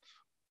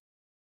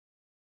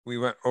 we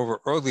went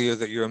over earlier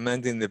that you're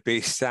amending the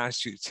base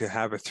statute to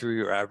have a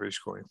 3-year average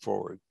going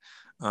forward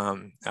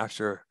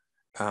after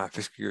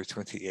fiscal year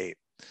 28.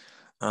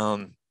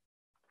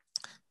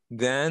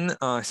 Then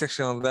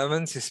section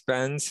 11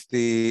 suspends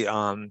the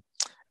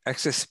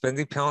excess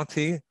spending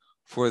penalty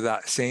for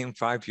that same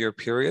 5-year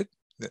period,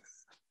 the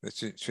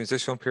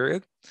transitional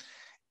period.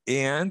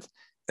 And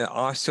it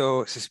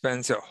also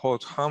suspends that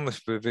hold harmless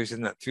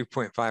provision, that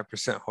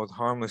 3.5% hold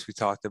harmless we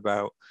talked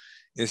about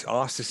is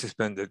also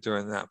suspended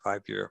during that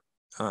 5-year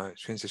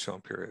transitional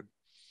period.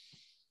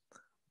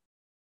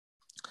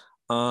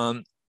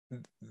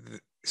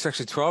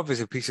 Section 12 is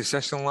a piece of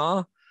session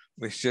law,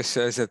 which just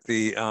says that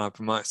the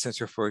Vermont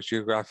Center for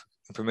Geographic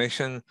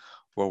Information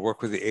will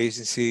work with the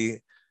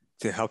agency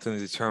to help them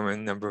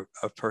determine number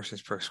of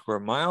persons per square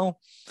mile.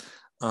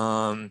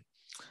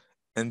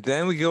 And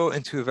then we go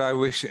into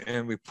evaluation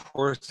and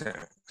reporting.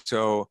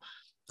 So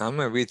I'm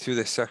going to read through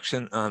this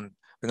section, but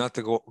not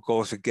the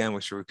goals again,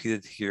 which are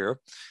repeated here.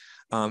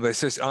 But it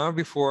says, on or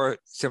before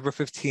December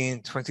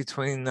 15,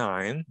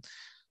 2029,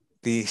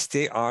 the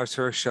state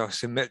auditor shall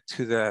submit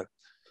to the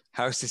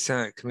House and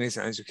Senate Committees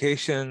on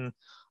Education,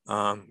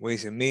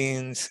 Ways and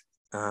Means,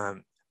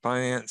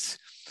 Finance,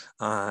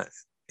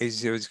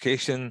 Agency of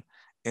Education,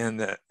 and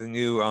the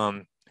new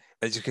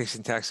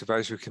Education Tax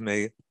Advisory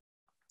Committee,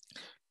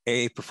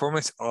 a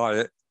performance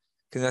audit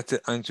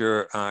conducted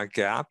under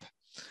GAAP.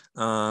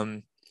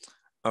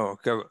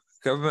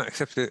 Government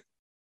accepted,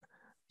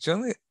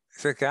 generally,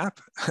 is that GAAP?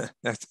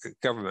 That's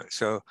government.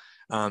 So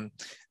that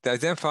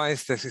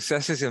identifies the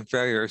successes and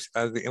failures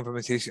of the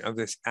implementation of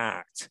this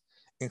act,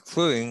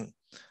 including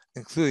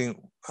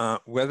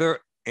whether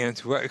and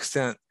to what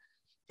extent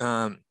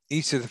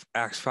each of the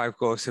Act's 5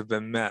 goals have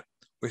been met,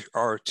 which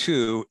are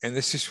 2, and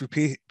this just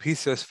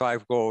repeats those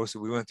 5 goals that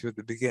we went through at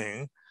the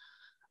beginning,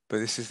 but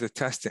this is the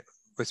testing,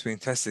 what's being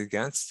tested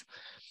against.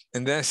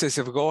 And then it says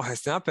if a goal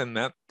has not been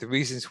met, the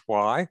reasons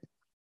why,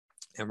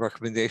 and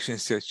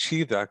recommendations to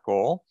achieve that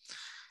goal,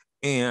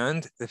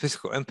 and the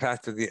fiscal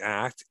impact of the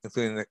act,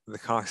 including the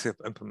cost of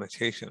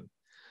implementation.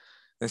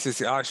 This is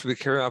the audit should be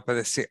carried out by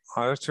the state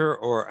auditor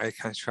or a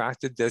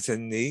contracted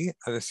designee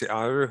of the state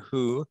auditor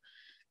who,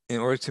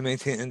 in order to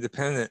maintain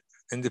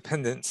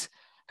independence,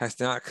 has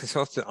not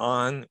consulted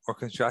on or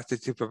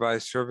contracted to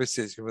provide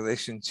services in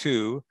relation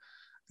to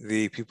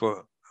the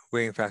pupil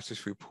weighting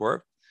factors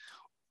report,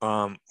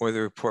 or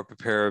the report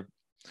prepared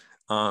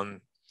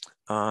under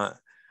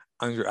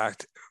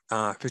Act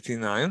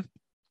 59.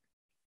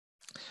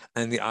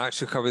 And the audit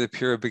should cover the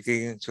period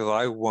beginning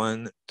July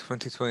 1,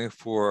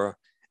 2024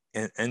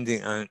 and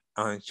ending on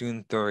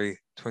June 30,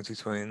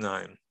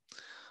 2029.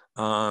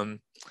 And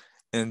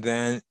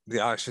then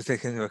the audit should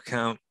take into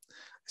account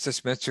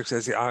such metrics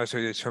as the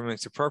auditor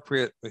determines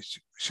appropriate, which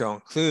shall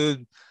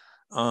include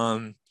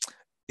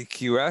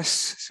EQS,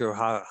 so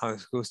how the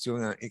school is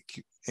doing on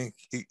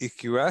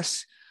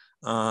EQS,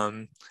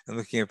 and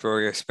looking at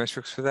various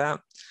metrics for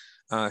that.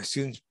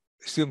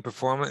 Student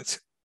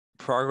performance,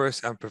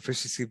 progress on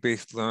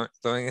proficiency-based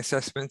learning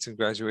assessments and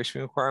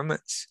graduation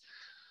requirements,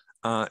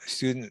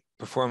 student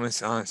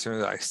performance on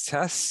standardized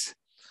tests,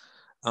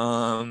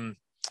 the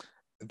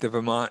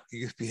Vermont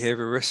Youth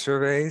Behavior Risk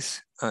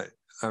Surveys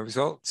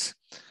results,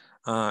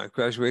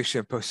 graduation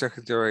and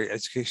post-secondary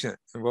education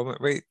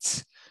enrollment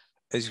rates,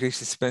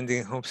 education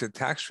spending, homestead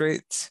tax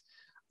rates,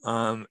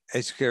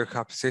 educator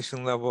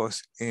compensation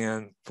levels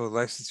and for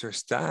licensure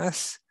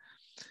status,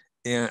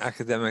 and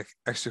academic,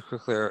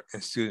 extracurricular,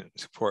 and student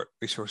support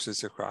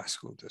resources across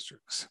school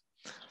districts.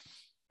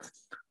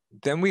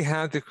 Then we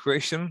have the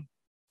creation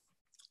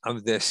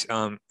of this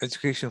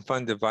Education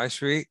Fund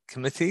Advisory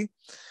Committee.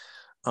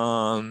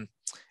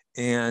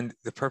 And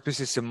the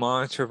purpose is to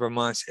monitor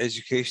Vermont's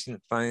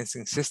education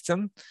financing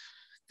system,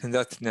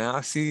 conduct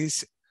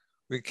analyses,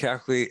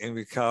 recalculate and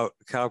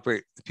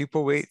recalibrate the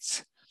pupil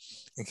weights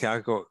and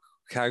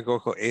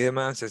categorical aid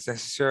amounts as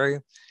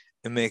necessary,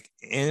 and make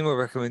annual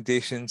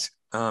recommendations,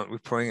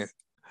 reporting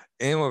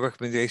annual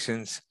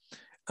recommendations,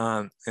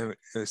 and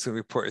so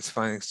report its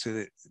findings to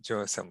the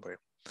General Assembly.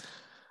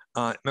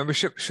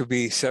 Membership should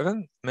be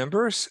 7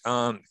 members,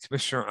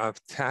 Commissioner of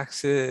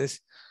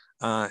Taxes,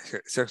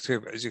 Secretary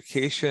of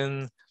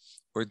Education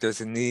or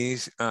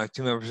designees,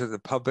 2 members of the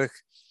public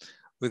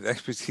with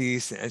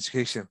expertise in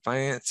education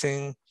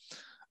financing,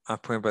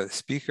 appointed by the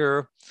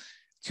Speaker,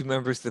 2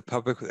 members of the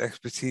public with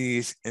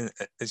expertise in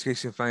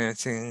education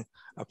financing,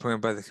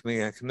 appointed by the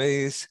Committee on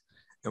Committees,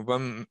 and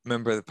 1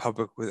 member of the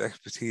public with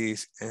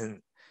expertise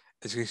in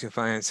education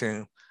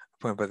financing,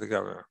 appointed by the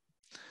Governor.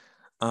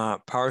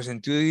 Powers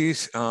and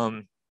duties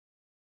are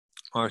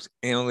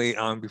annually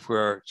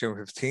before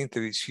January 15th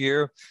of each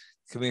year.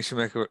 The Committee should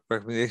make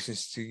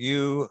recommendations to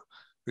you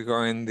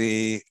regarding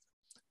the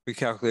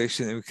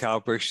recalculation and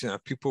recalibration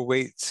of pupil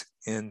weights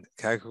and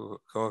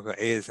categorical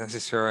aid as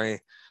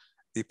necessary,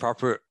 the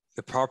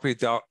property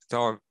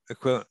dollar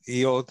equivalent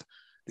yield,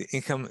 the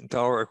income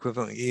dollar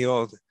equivalent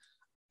yield,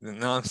 the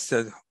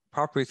non-homestead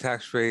property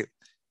tax rate,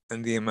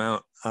 and the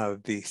amount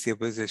of the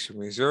stabilization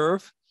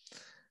reserve.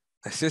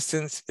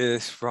 Assistance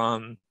is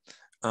from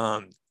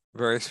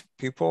various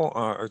people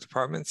or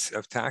departments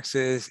of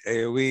taxes,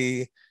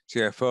 AOE,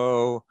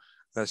 GFO,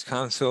 Ledge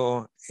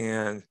Council,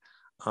 and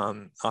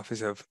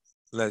Office of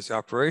Ledge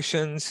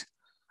Operations,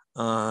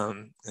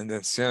 and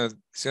then standard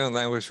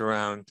language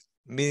around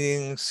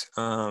meetings,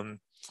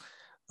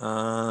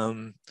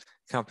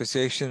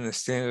 compensation, the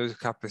standards of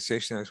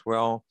compensation as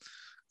well.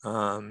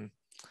 And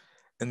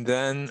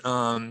then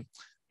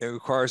it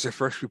requires a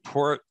first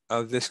report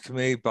of this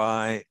committee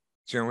by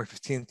January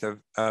 15th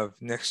of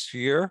next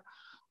year.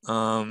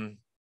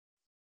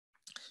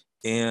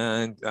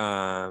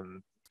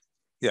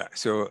 Yeah,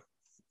 so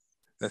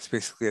that's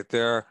basically it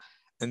there.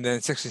 And then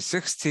section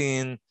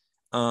 16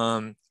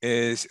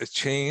 is a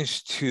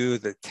change to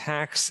the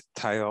tax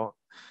title,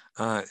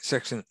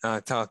 section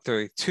title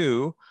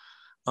 32.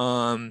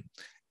 And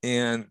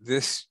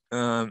this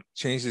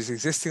changes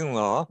existing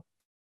law.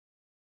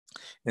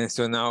 And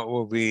so now it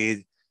will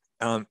read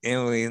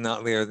annually,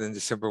 not later than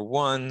December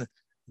 1,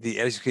 the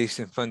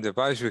Education Fund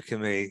Advisory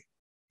Committee,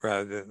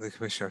 rather than the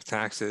Commissioner of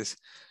Taxes,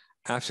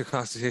 after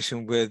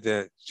consultation with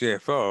the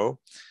JFO,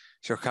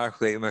 shall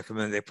calculate and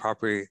recommend a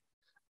property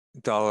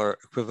dollar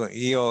equivalent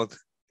yield,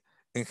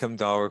 income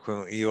dollar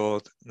equivalent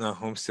yield,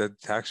 non-homestead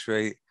tax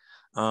rate,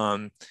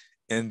 and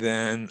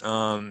then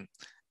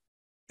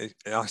it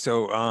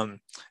also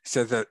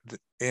said that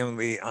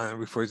annually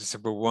before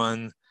December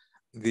 1,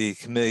 the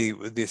committee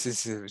with the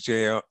assistance of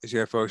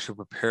JFO should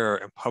prepare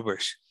and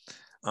publish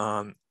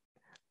the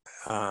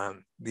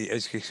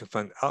Education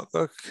Fund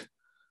Outlook.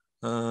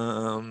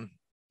 Those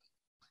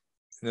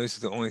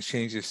are the only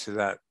changes to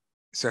that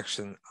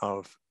section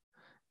of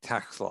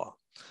tax law.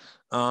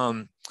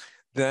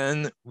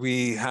 Then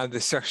we have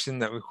the section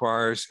that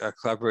requires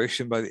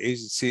collaboration by the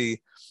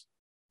agency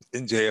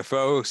in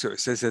JFO. So it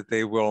says that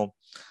they will,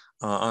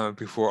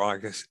 before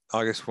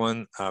August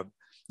 1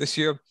 this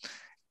year,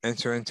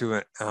 enter into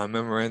a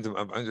memorandum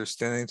of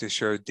understanding to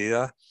share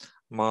data,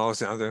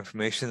 models, and other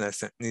information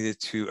that's needed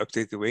to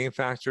update the weighting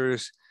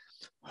factors,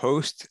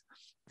 host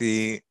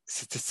the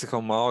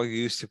statistical model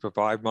used to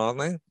provide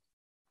modeling,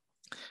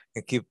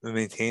 and keep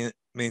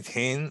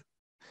maintain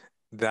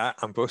that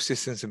on both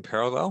systems in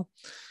parallel,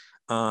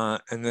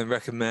 and then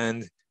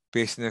recommend,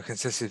 based on their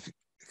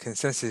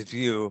consensus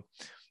view,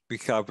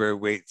 recalibrate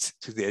weights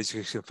to the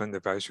Education Fund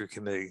Advisory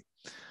Committee.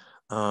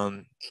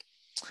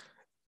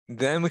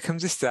 Then we come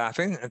to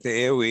staffing at the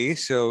AOE.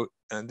 So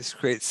this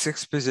creates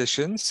 6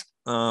 positions.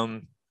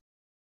 You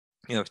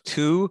know,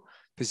 2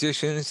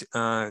 positions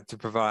to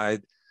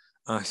provide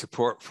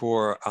support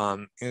for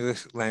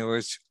English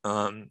language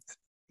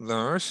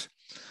learners,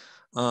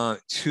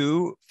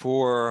 2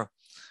 for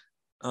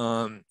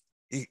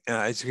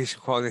education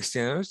quality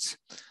standards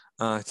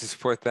to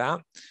support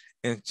that,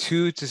 and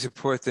 2 to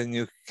support the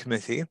new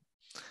committee.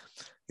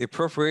 The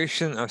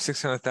appropriation of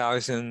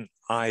 $600,000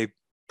 I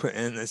put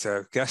in as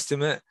a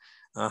guesstimate,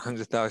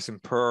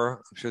 $100,000 per.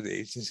 I'm sure the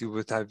agency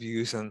would have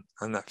views on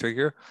that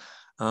figure.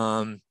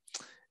 Then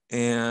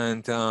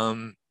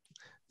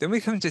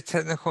we come to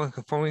technical and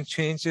conforming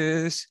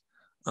changes,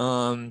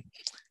 the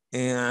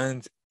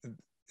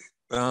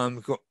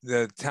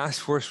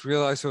task force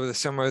realized over the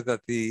summer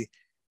that the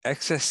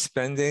excess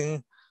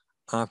spending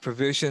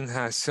provision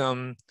has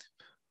some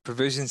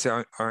provisions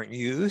that aren't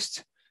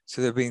used,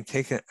 so they're being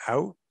taken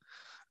out.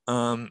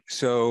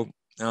 So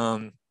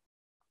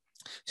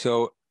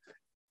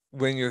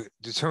when you're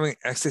determining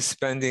excess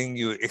spending,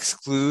 you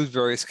exclude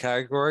various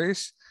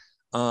categories.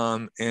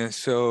 And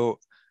so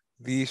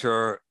these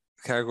are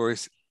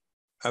categories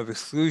of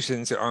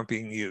exclusions that aren't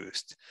being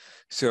used.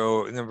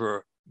 So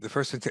the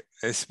first one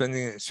is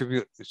spending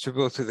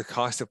attributable to the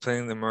cost of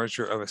planning the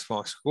merger of a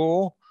small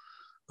school,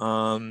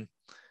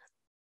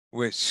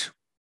 which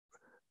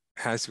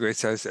has a grade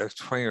size of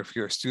 20 or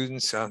fewer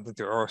students. I don't think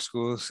there are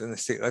schools in the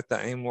state like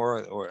that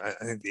anymore, or I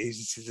think the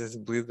agency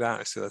doesn't believe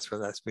that, so that's why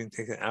that's being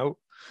taken out.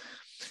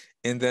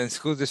 And then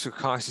school district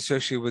costs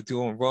associated with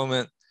dual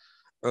enrollment,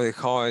 early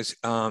college,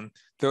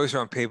 those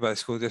aren't paid by the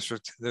school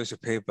district, those are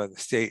paid by the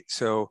state,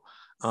 so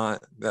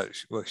that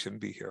really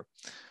shouldn't be here.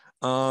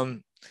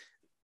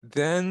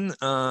 Then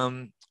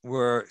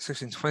we're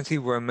section 20,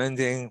 we're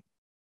amending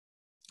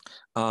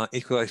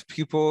equalized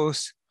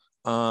pupils.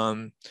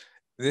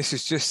 This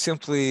is just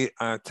simply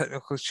a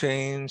technical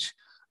change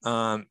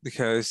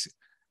because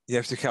you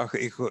have to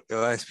calculate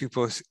equalized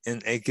pupils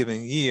in a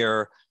given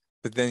year,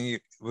 but then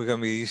we're going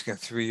to be using a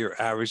 3-year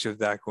average of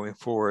that going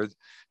forward.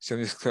 So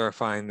I'm just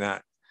clarifying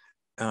that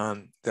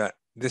that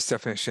this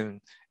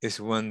definition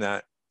is one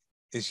that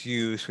is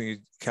used when you're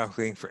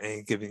calculating for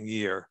any given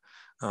year.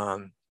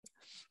 So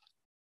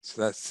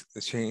that's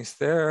the change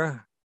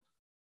there.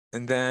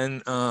 And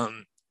then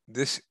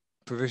this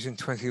provision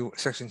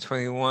section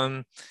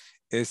 21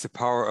 is the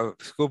power of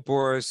school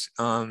boards.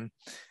 And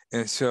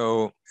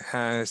so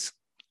has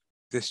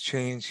this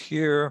change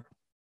here.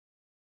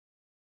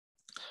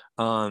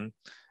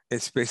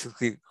 It's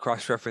basically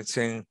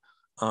cross-referencing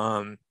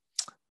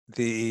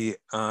the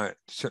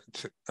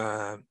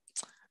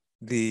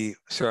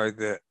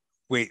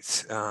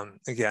weights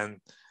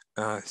again.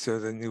 So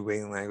the new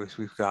weighting language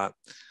we've got.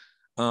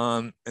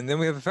 And then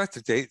we have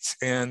effective dates,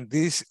 and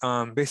these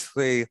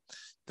basically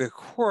the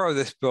core of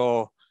this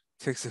bill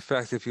takes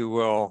effect, if you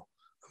will.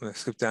 I'm going to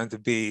skip down to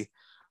B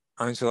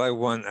on July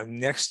 1 of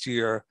next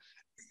year.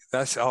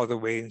 That's all the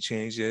weighting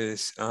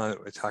changes that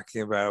we're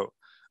talking about.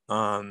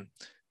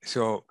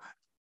 So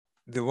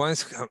the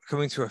ones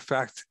coming to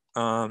effect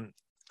on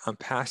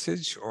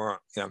passage are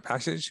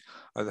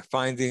the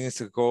findings,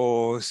 the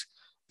goals,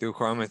 the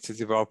requirement to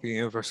develop a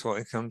universal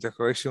income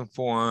declaration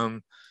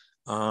form,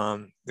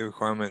 the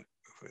requirement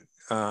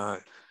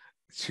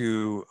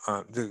to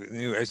the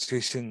new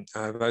education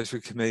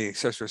advisory committee,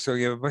 etc. So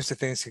you have a bunch of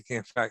things taking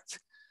effect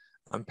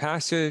on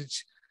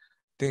passage,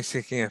 things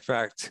taking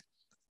effect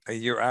a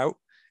year out,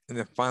 and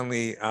then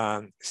finally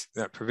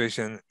that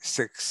provision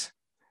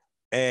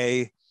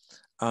 6A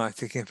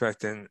taking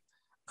effect in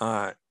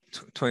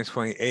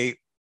 2028,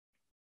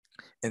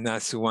 and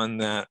that's the one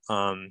that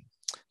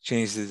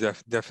changes the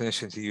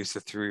definition to use the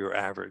 3-year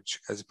average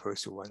as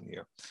opposed to 1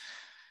 year.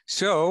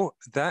 So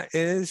that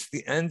is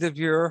the end of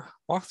your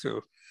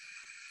walkthrough.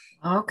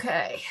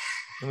 Okay.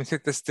 Let me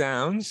take this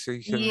down so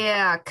you can.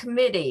 Yeah,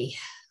 committee.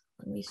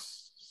 Let me.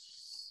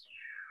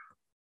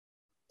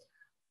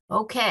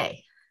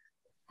 Okay.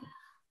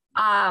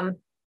 The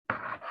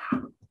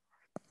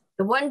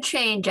one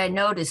change I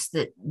noticed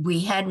that we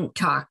hadn't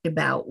talked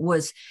about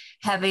was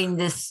having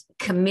this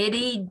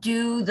committee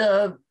do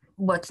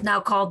what's now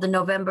called the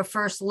November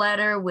 1st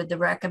letter with the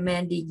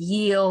recommended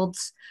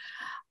yields.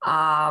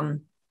 I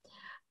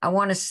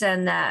want to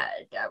send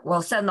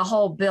the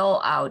whole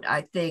bill out,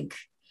 I think,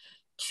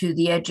 to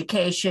the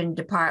education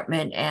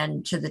department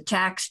and to the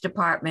tax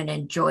department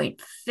and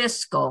joint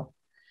fiscal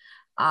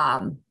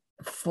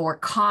for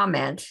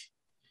comment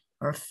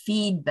or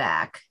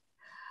feedback,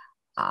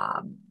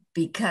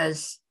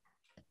 because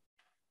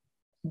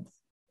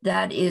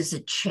that is a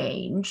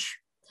change.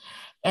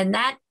 And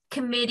that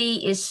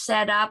committee is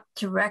set up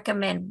to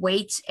recommend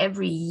weights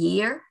every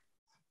year.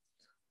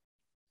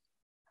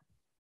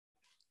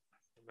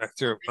 Back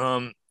to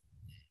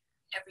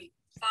Every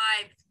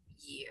 5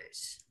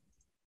 years.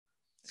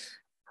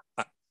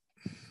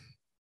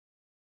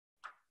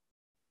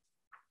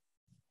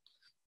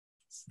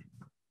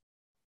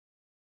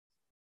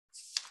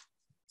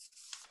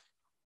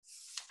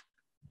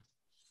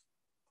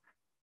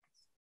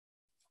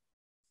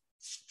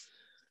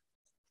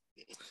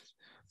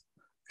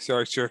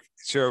 Sorry, Chair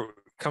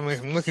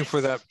I'm looking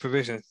for that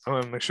provision. I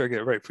want to make sure I get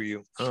it right for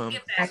you.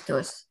 Get back to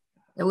us.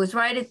 It was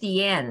right at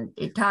the end.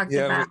 It talked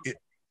about.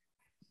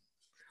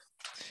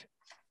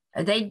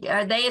 Are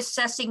they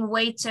assessing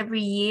weights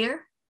every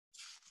year?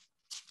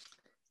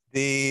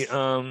 The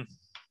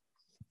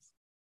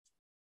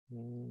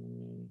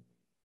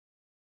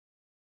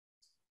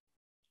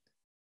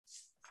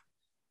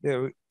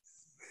yeah,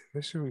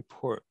 where's the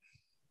report?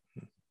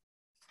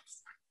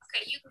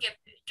 Okay, you can get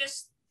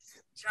just.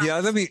 Yeah,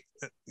 let me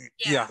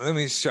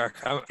check.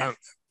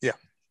 Yeah.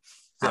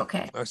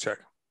 Okay. Let's check.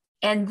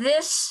 And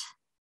this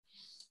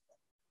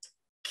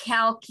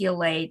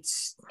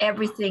calculates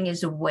everything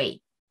as a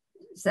weight.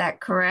 Is that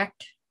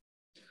correct?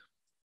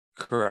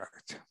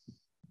 Correct.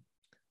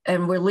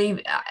 And we're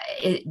leaving,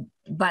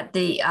 but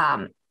the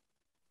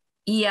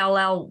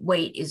ELL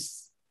weight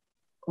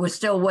we're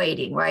still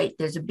waiting, right?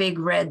 There's a big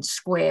red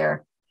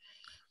square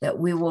that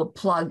we will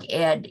plug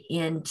Ed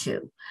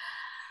into.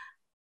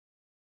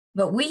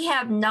 But we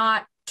have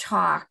not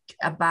talked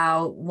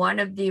about one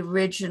of the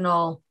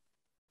original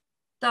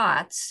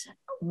thoughts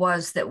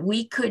was that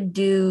we could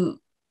do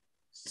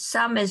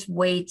some as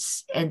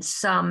weights and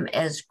some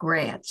as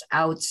grants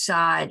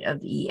outside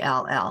of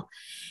ELL.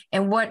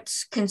 And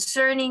what's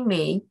concerning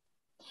me,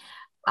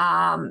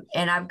 and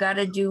I've got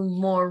to do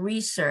more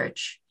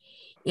research,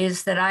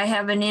 is that I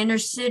have an inner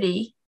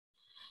city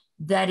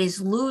that is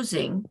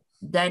losing,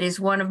 that is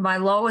one of my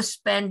lowest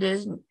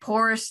spending,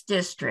 poorest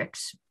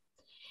districts,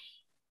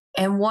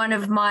 and one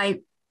of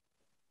my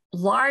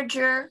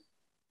larger,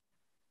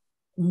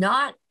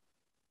 not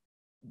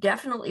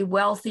definitely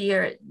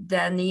wealthier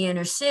than the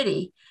inner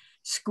city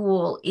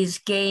school is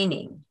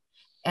gaining.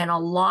 And a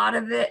lot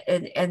of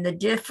it, and the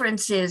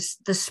difference is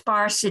the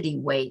sparsity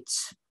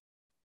weights.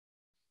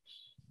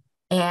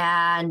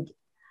 And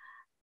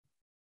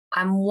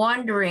I'm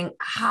wondering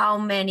how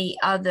many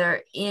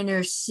other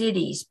inner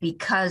cities,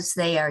 because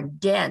they are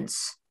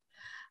dense,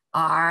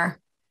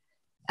 are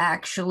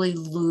actually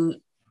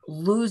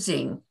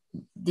losing.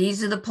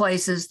 These are the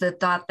places that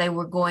thought they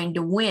were going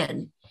to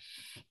win.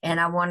 And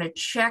I want to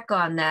check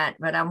on that,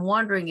 but I'm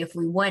wondering if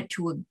we went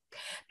to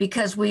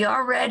because we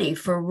already,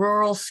 for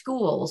rural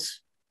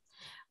schools,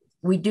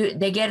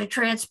 they get a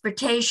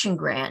transportation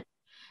grant.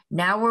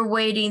 Now we're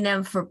waiting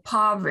them for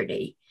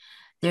poverty.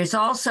 There's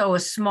also a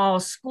small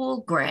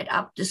school grant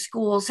up to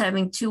schools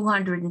having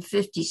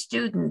 250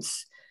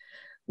 students,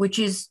 which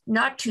is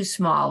not too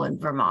small in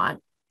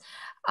Vermont.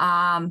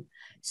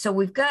 So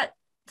we've got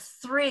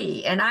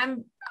 3, and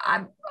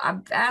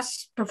I've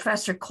asked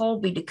Professor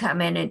Colby to come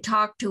in and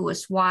talk to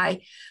us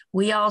why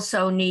we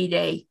also need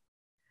a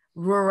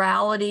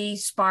rurality,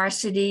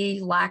 sparsity,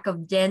 lack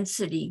of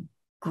density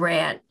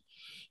grant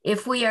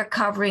if we are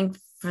covering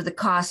for the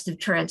cost of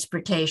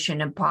transportation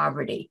and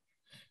poverty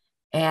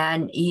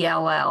and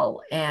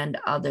ELL and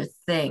other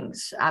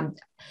things.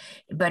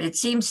 But it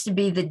seems to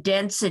be the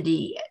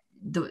density,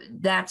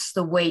 that's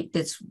the weight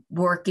that's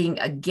working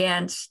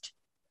against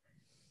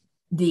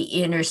the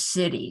inner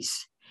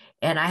cities.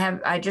 And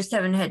I just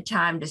haven't had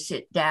time to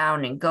sit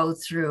down and go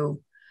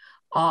through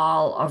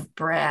all of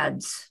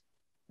Brad's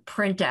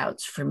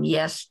printouts from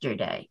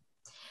yesterday.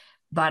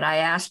 But I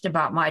asked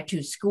about my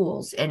 2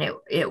 schools, and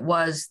it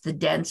was the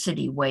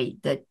density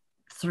weight that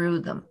threw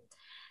them.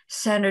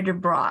 Senator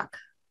Brock.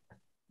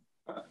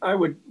 I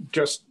would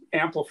just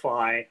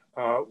amplify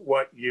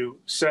what you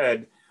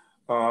said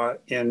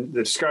in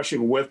the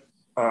discussion with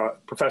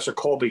Professor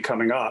Colby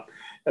coming up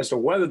as to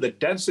whether the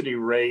density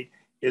rate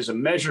is a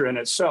measure in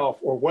itself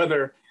or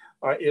whether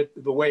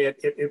the way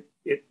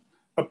it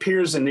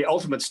appears in the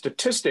ultimate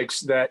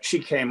statistics that she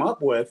came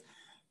up with,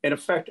 in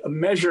effect, a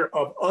measure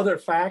of other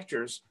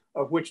factors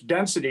of which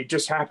density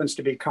just happens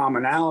to be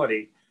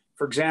commonality.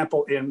 For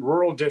example, in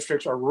rural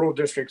districts, are rural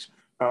districts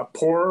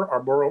poorer?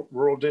 Are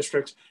rural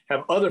districts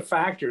have other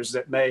factors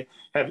that may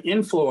have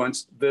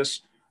influenced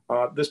this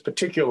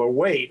particular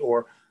weight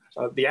or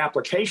the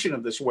application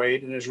of this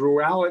weight? And is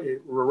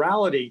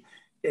rurality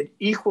an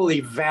equally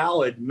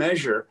valid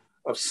measure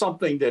of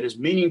something that is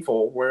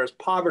meaningful, whereas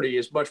poverty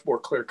is much more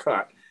clear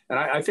cut? And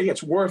I think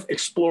it's worth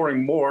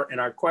exploring more in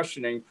our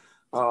questioning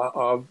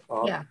of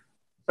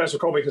Professor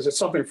Colby, because it's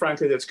something,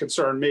 frankly, that's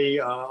concerned me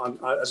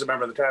as a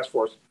member of the task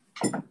force.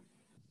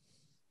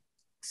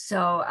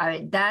 So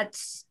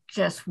that's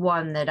just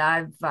one that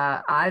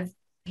I've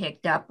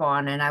picked up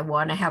on, and I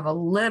want to have a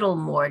little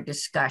more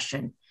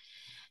discussion.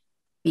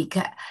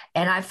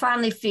 And I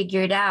finally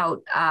figured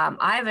out,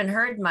 I haven't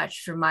heard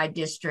much from my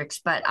districts,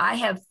 but I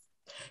have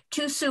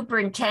 2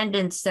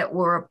 superintendents that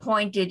were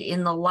appointed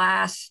in the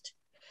last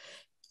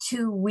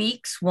 2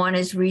 weeks, one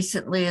as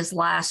recently as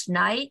last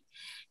night.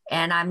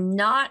 And I'm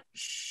not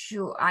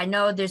sure, I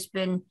know there's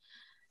been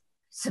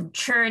some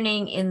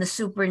churning in the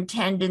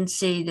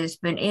superintendency, there's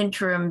been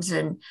interims,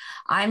 and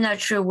I'm not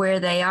sure where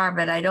they are,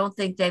 but I don't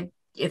think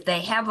if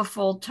they have a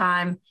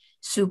full-time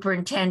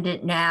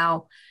superintendent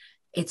now,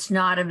 it's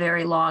not a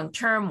very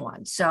long-term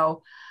one.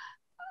 So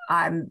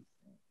but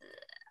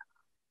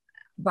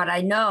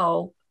I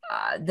know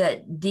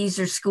that these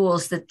are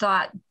schools that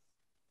thought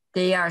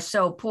they are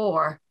so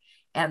poor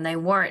and they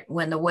weren't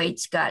when the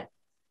weights got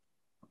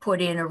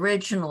put in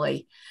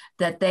originally,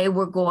 that they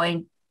were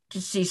going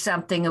to see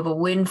something of a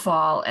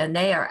windfall, and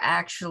they are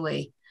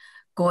actually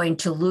going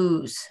to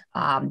lose,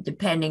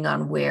 depending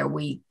on where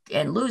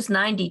and lose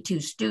 92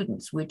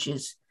 students, which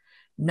is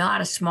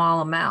not a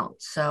small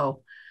amount.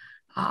 So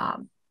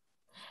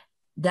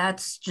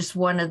that's just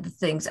one of the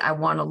things I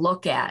want to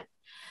look at.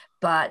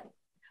 But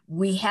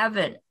we've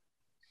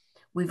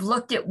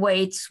looked at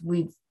weights,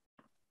 we've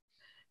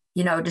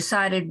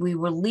decided we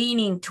were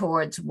leaning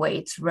towards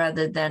weights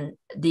rather than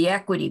the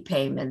equity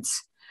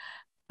payments,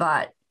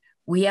 but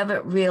we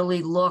haven't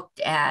really looked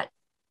at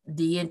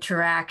the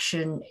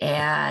interaction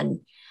and,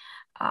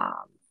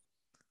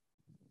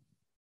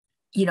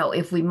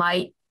 if we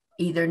might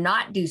either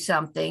not do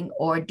something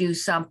or do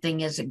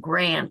something as a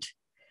grant,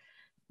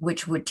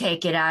 which would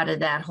take it out of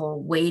that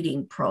whole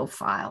weighting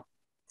profile.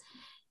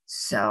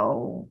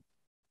 So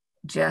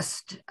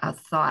just a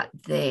thought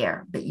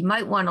there, but you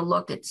might want to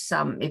look at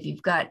if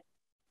you've got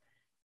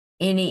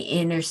any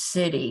inner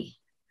city.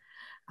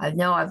 I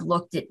know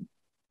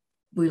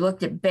we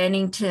looked at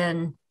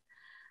Bennington.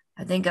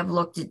 I think I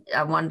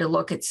wanted to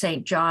look at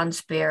St.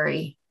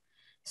 Johnsbury.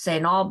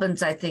 St.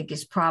 Albans, I think,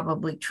 is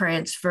probably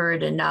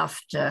transferred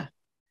enough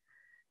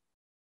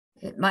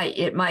it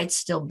might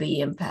still be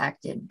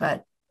impacted,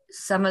 but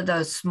some of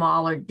those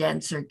smaller,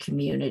 denser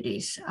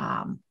communities.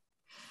 And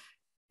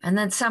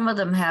then some of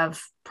them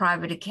have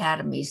private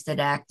academies that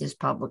act as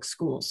public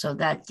schools. So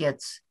that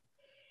gets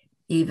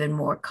even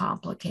more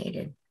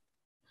complicated.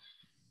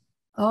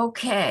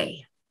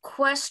 Okay,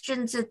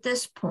 questions at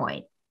this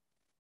point?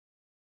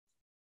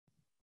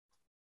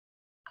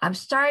 I'm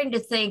starting to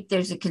think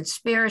there's a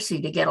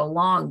conspiracy to get a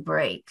long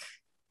break.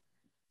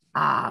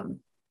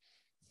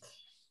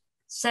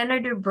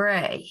 Senator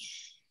Bray.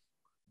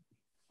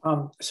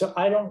 So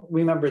I don't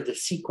remember the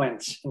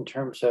sequence in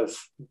terms of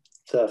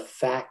the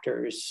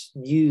factors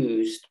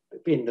used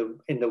in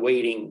the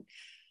weighting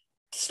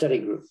study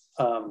group.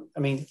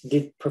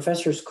 Did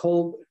Professor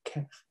Colby,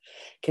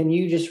 can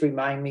you just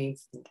remind me,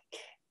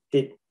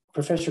 did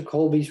Professor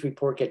Colby's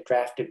report get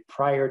drafted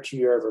prior to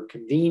your ever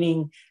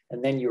convening,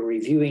 and then you're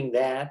reviewing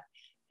that?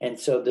 And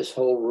so this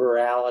whole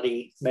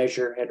rurality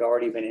measure had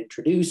already been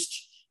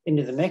introduced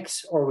into the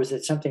mix, or was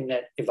it something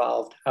that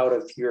evolved out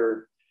of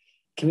your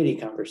committee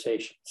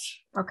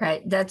conversations?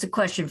 Okay, that's a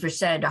question for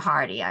Senator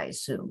Hardy, I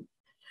assume.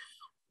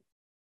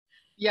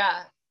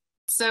 Yeah,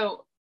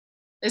 so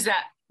do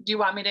you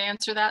want me to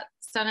answer that,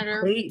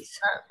 Senator? Please.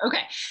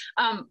 Okay.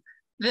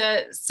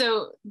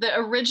 The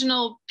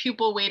original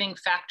pupil weighting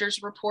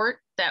factors report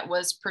that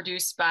was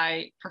produced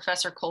by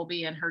Professor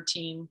Colby and her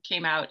team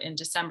came out in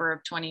December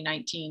of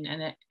 2019,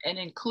 and it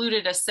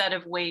included a set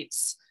of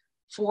weights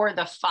for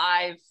the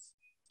 5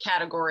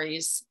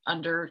 categories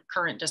under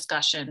current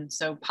discussion.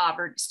 So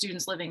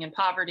students living in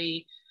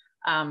poverty,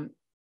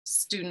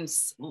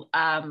 students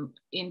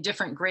in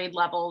different grade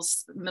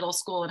levels, middle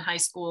school and high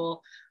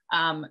school,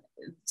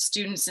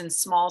 students in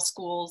small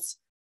schools,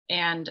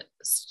 and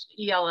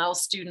ELL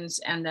students,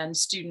 and then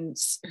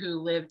students who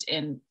lived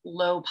in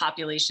low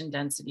population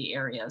density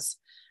areas.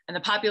 And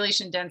the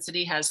population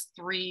density has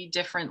 3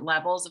 different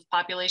levels of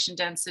population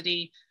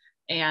density,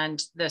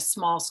 and the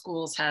small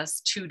schools has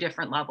 2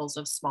 different levels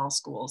of small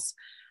schools.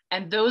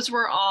 And those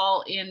were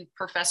all in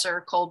Professor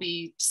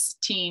Colby's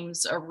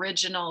team's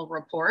original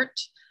report.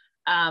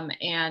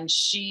 And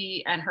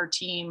she and her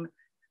team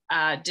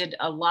did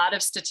a lot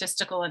of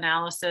statistical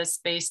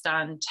analysis based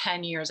on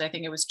 10 years. I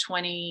think it was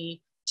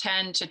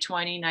 2010 to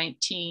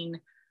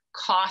 2019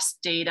 cost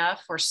data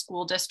for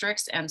school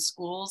districts and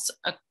schools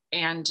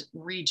and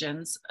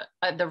regions,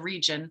 the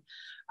region,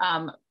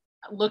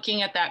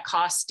 looking at that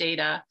cost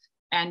data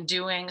and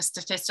doing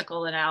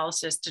statistical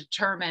analysis to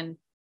determine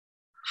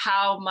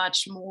how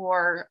much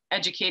more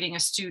educating a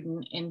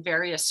student in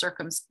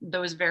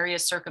those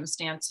various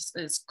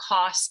circumstances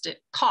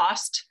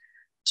cost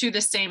to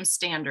the same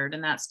standard,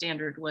 and that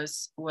standard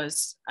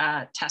was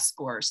test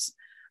scores.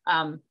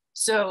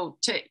 So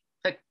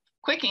the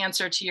quick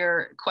answer to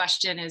your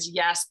question is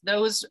yes,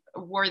 those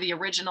were the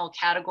original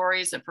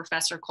categories that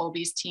Professor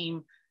Colby's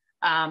team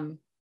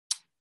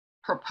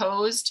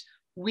proposed.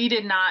 We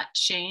did not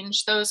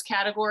change those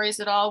categories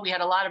at all. We had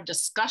a lot of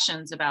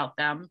discussions about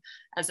them,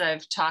 as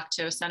I've talked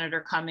to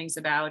Senator Cummings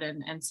about,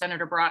 and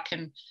Senator Brock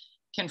can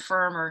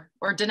confirm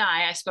or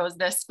deny, I suppose,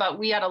 this, but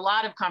we had a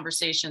lot of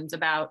conversations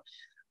about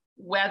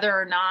whether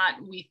or not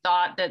we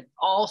thought that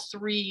all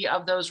 3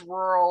 of those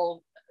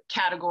rural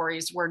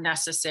categories were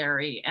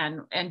necessary,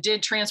 and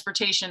did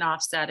transportation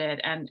offset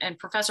it. And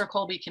Professor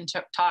Colby can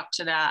talk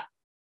to that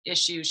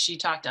issue. She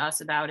talked to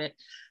us about it.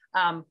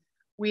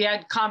 We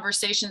had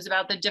conversations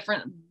about the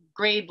different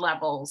grade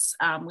levels.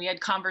 We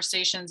had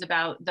conversations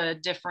about the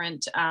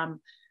different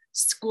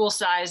school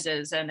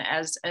sizes. And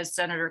as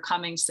Senator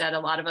Cummings said, a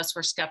lot of us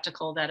were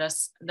skeptical that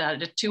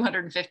a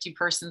 250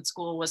 person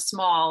school was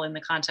small in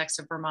the context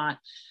of Vermont.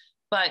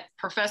 But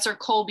Professor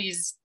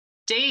Colby's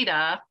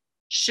data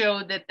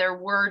showed that there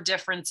were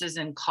differences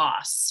in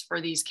costs for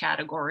these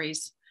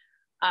categories.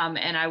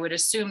 And I would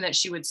assume that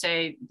she would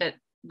say that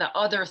the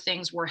other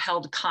things were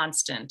held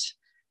constant.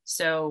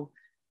 So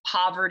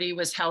poverty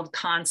was held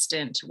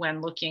constant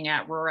when looking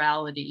at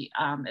rurality,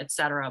 et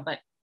cetera. But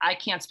I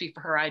can't speak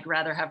for her. I'd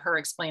rather have her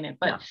explain it.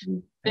 But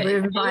they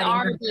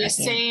are the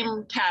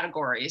same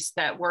categories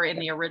that were in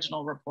the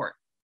original report.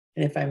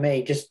 And if I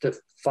may, just to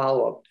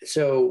follow up.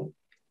 So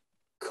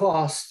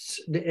costs,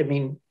 I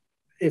mean,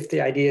 if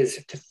the idea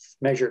is to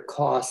measure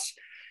costs,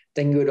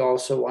 then you would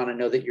also want to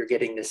know that you're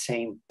getting the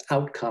same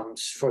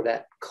outcomes for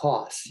that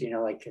cost, you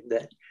know, like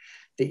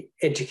the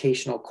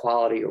educational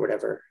quality or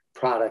whatever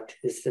product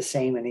is the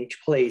same in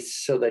each place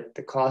so that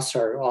the costs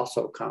are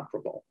also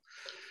comparable.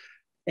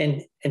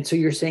 And so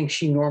you're saying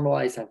she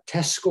normalized on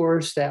test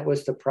scores. That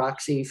was the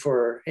proxy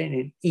for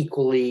an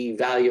equally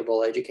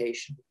valuable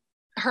education.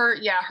 Her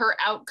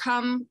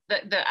outcome,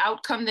 the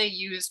outcome they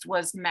used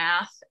was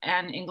math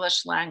and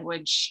English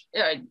language,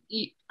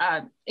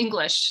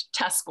 English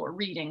test score,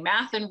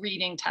 math and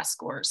reading test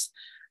scores.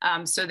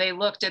 So they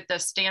looked at the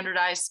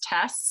standardized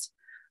tests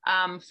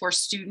for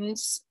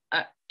students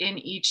in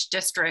each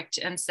district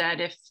and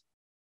said,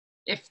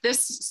 if this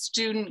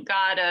student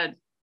got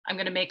I'm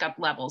going to make up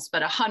levels,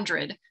 but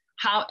 100,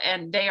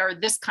 and they are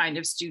this kind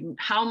of student,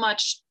 how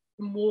much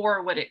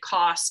more would it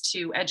cost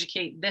to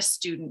educate this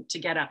student to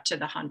get up to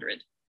the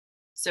 100?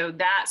 So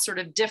that sort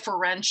of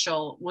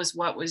differential was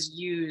what was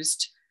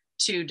used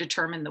to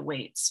determine the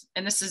weights.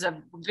 And this is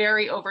a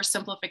very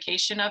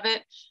oversimplification of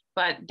it,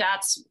 but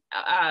that's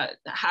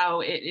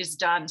how it is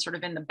done sort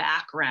of in the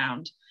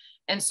background.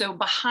 And so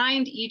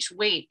behind each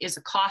weight is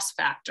a cost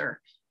factor.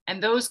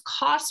 And those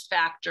cost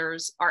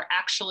factors are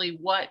actually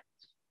what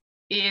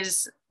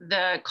is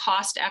the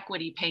cost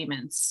equity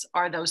payments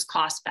are those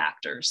cost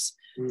factors.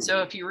 Mm-hmm.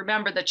 So if you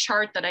remember the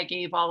chart that I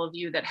gave all of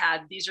you that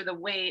had, these are the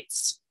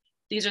weights,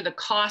 these are the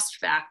cost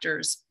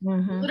factors.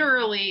 Mm-hmm.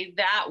 Literally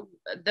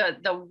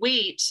the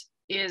weight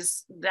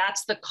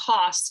that's the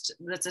cost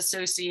that's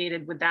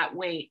associated with that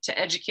weight to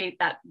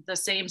educate the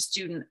same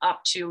student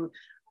up to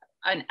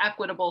an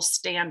equitable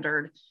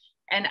standard.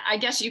 And I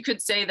guess you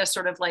could say the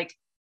sort of like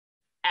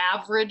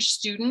average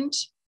student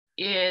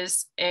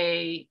is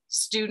a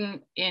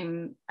student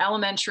in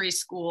elementary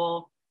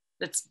school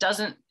that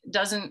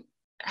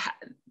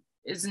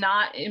is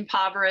not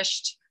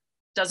impoverished,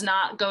 does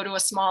not go to a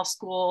small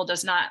school,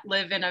 does not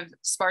live in a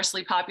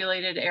sparsely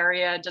populated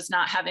area, does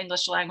not have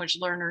English language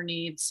learner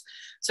needs.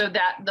 So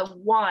that the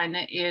one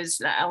is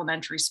the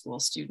elementary school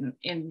student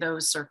in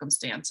those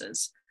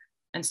circumstances.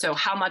 And so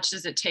how much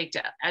does it take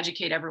to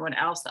educate everyone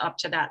else up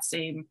to that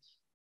same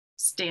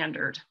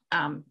standard?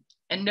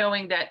 And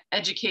knowing that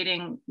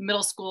educating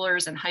middle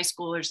schoolers and high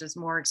schoolers is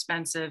more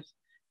expensive,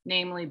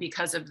 namely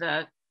because of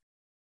the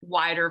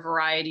wider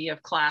variety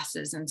of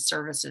classes and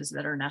services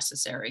that are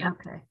necessary.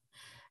 Okay.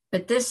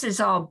 But this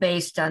is all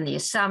based on the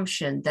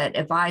assumption that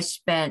if I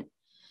spent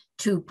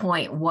 2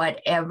 point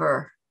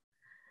whatever,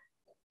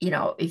 you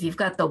know, if you've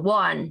got the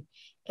 1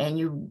 and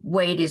your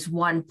weight is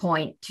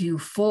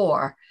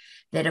 1.24,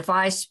 that if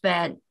I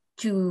spent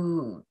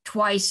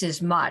twice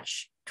as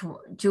much,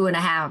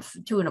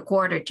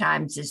 2.25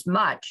 times as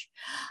much,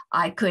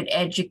 I could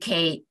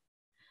educate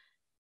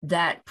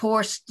that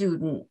poor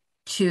student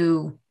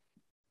to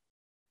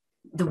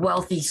the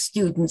wealthy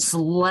student's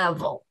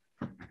level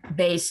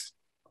based.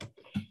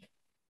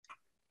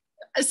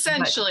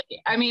 Essentially,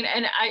 I mean,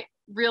 and I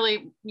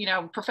really, you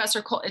know,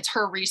 Professor Cole, it's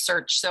her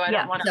research, so I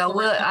don't want to. So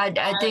I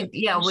think,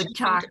 we'd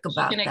talk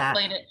about that.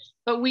 Explain it.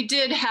 But we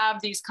did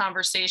have these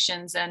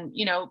conversations, and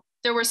you know,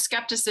 there was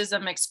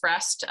skepticism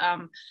expressed.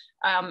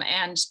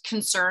 And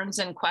concerns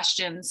and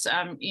questions,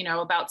 you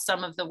know, about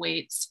some of the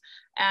weights,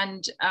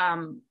 and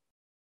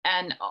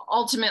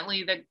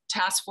ultimately the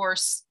task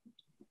force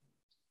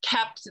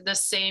kept the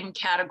same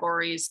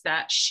categories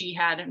that she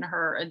had in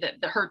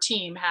her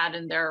team had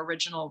in their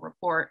original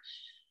report,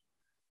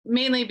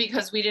 mainly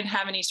because we didn't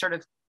have any sort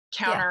of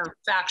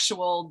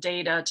counterfactual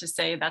data to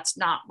say that's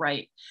not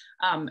right,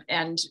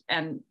 and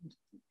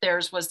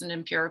theirs was an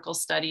empirical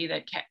study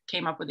that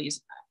came up with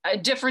these. A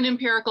different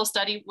empirical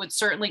study would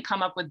certainly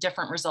come up with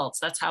different results.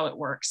 That's how it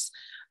works.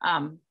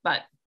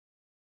 But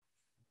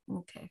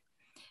okay.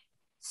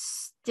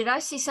 Did I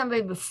see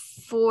somebody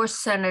before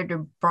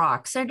Senator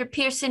Brock? Senator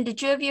Pearson, did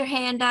you have your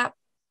hand up?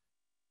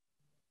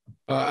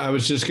 I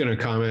was just going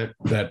to comment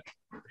that,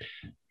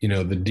 you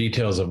know, the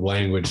details of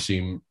language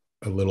seem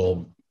a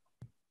little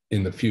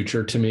in the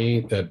future to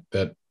me.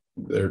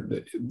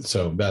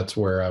 So that's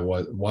why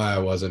I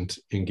wasn't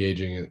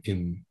engaging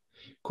in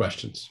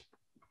questions.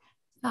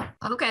 Oh,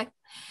 okay.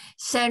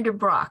 Senator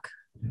Brock.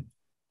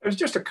 There's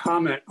just a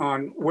comment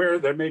on where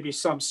there may be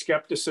some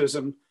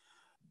skepticism.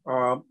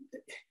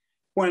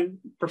 When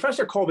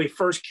Professor Colby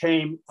first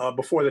came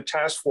before the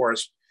task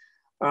force,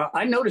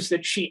 I noticed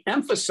that she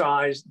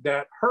emphasized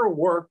that her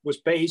work was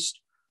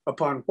based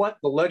upon what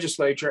the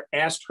legislature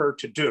asked her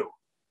to do.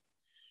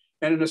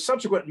 And in a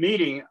subsequent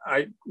meeting,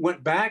 I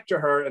went back to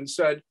her and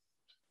said,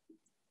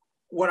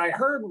 what I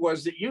heard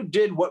was that you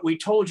did what we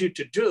told you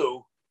to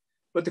do,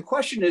 but the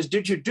question is,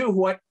 did you do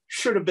what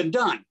should have been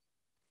done?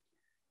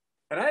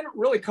 And I didn't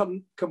really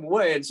come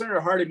away, and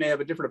Senator Hardy may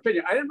have a different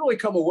opinion. I didn't really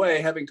come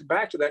away, having come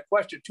back to that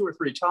question 2 or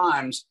 3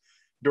 times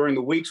during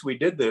the weeks we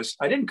did this.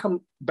 I didn't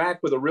come back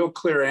with a real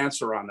clear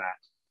answer on that.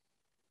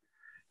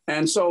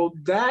 And so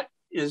that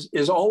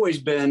is always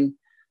been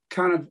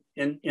kind of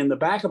in the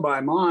back of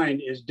my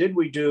mind is, did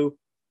we do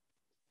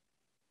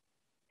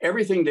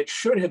everything that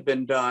should have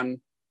been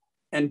done?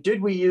 And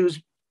did we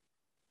use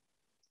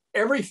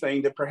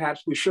everything that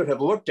perhaps we should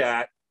have looked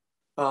at?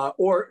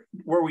 Or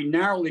were we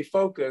narrowly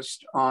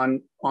focused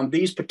on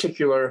these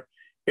particular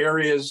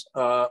areas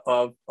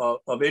of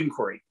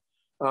inquiry?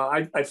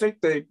 I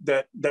think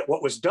that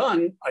what was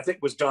done, I think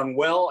was done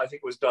well. I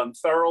think it was done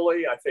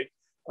thoroughly. I think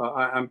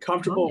I'm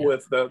comfortable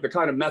with the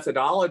kind of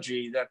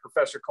methodology that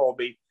Professor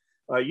Colby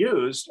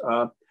used.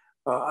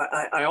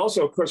 I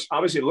also, of course,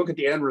 obviously look at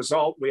the end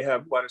result. We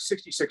have, what, a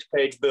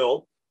 66-page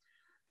bill.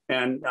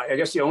 And I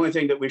guess the only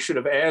thing that we should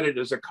have added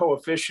is a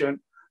coefficient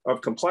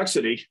of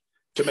complexity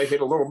to make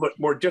it a little bit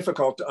more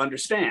difficult to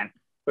understand.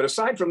 But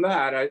aside from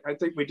that, I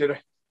think we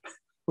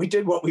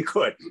did what we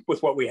could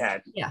with what we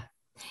had. Yeah.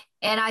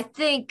 And I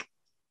think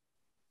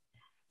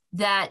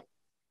that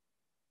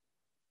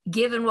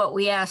given what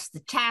we asked the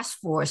task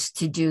force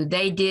to do,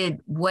 they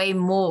did way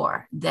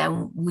more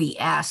than we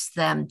asked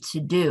them to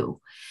do.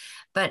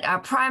 But our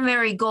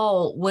primary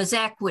goal was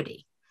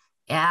equity.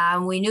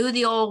 And we knew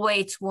the old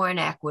weights weren't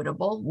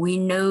equitable. We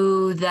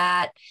knew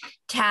that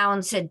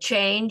towns had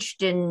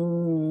changed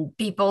and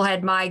people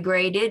had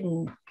migrated,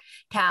 and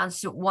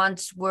towns that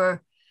once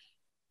were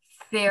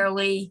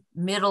fairly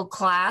middle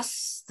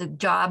class, the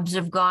jobs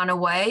have gone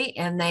away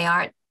and they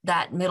aren't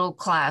that middle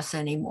class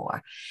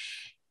anymore.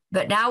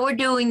 But now we're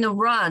doing the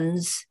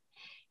runs.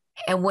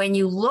 And when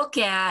you look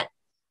at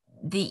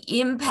the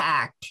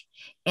impact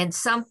and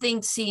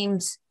something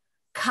seems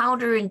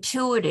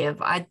counterintuitive,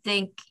 I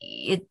think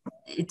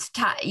it's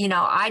time,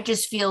 I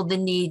just feel the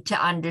need to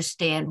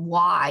understand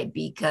why,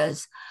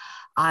 because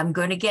I'm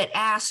going to get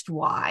asked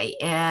why.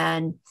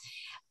 And,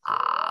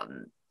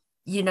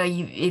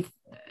 if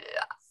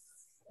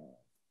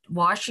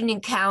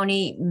Washington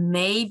County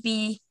may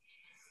be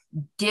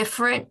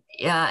different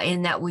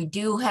in that we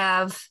do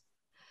have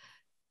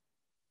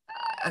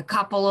a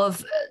couple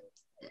of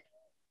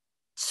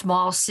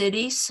small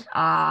cities,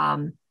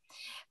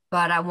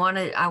 but I want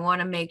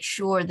to make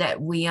sure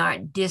that we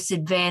aren't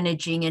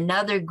disadvantaging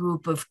another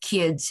group of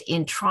kids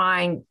in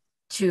trying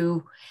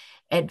to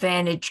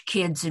advantage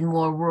kids in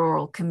more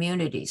rural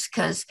communities,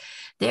 because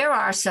there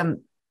are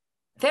some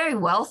very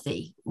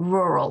wealthy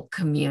rural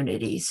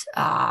communities.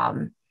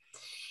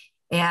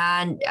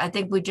 And I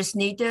think we just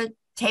need to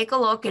take a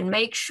look and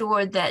make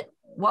sure that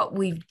what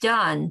we've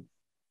done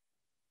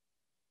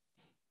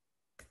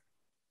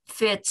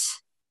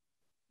fits,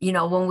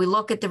 when we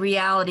look at the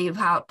reality of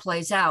how it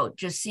plays out,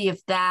 just see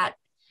if that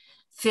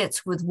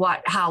fits with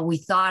how we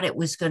thought it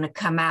was going to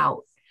come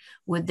out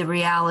with the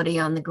reality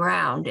on the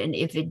ground. And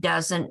if it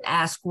doesn't,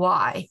 ask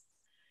why,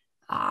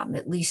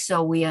 at least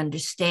so we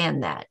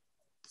understand that.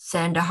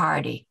 Senator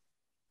Hardy.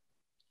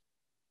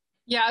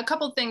 Yeah, a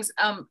couple of things.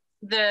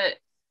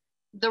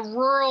 The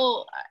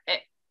rural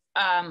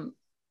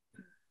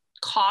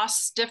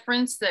cost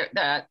difference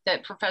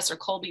that Professor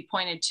Colby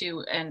pointed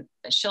to, and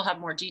she'll have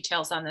more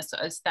details on this,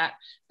 is that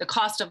the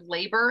cost of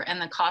labor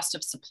and the cost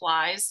of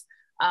supplies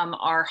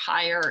are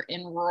higher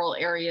in rural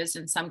areas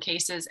in some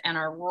cases, and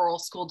our rural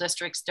school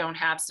districts don't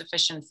have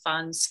sufficient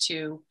funds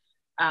to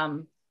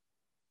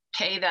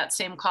pay that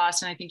same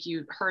cost. And I think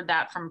you heard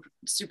that from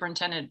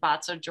Superintendent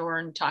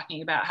Batso-Jorn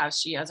talking about how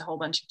she has a whole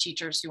bunch of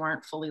teachers who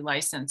aren't fully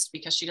licensed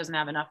because she doesn't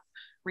have enough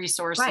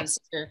resources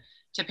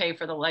to pay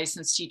for the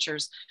licensed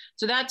teachers.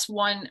 So that's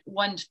one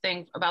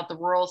thing about the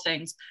rural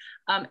things.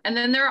 And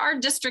then there are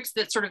districts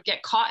that sort of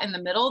get caught in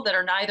the middle that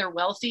are neither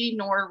wealthy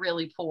nor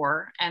really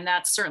poor. And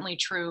that's certainly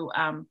true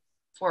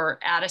for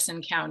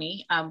Addison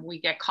County. We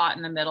get caught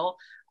in the middle.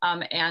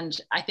 And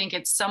I think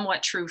it's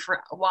somewhat true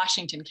for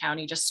Washington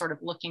County, just sort of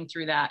looking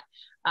through that,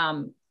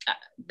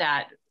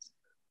 the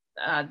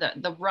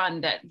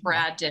run that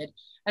Brad did.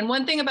 And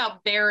one thing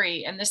about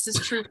Barry, and this is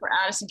true for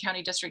Addison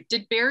County District,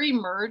 did Barry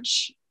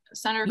merge,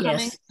 Senator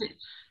Cummings?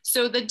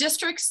 So the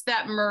districts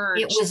that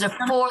merged— It was a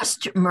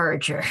forced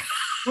merger.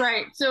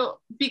 Right. So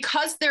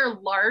because they're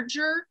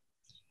larger,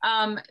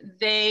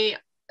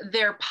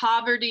 their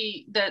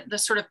poverty, the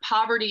sort of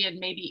poverty in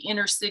maybe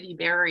inner city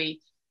Barry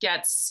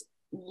gets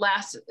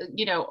less,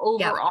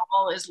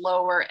 overall is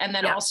lower. And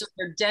then also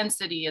their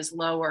density is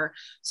lower.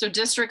 So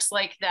districts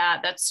like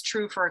that's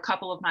true for a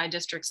couple of my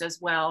districts as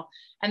well.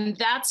 And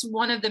that's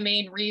one of the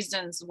main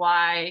reasons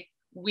why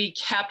we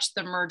kept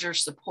the merger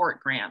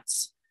support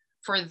grants.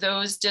 For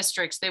those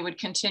districts, they would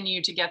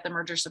continue to get the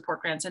merger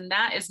support grants. And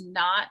that is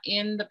not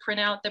in the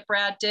printout that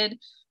Brad did.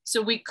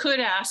 So we could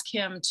ask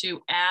him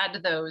to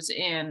add those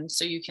in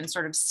so you can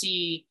sort of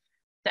see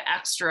the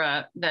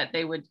extra that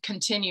they would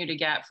continue to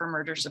get for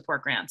merger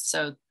support grants.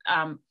 So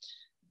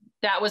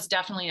that was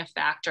definitely a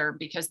factor,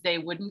 because they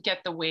wouldn't get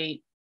the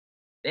weight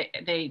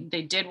they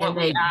did what And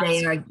we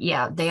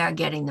asked. they are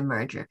getting the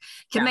merger.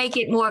 To Yeah. make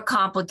it more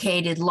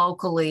complicated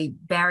locally,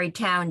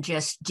 Barrytown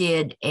just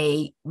did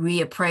a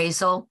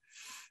reappraisal,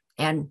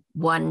 and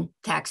one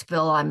tax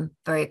bill I'm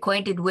very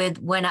acquainted with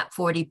went up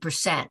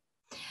 40%.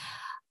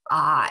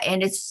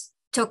 And it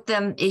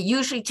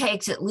usually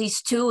takes at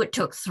least 2, it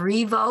took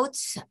 3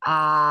 votes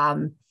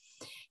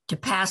to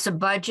pass a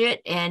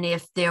budget. And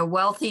if their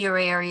wealthier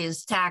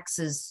areas'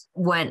 taxes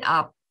went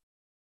up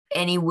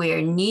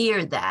anywhere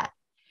near that,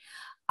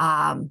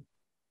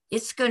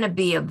 it's going to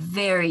be a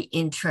very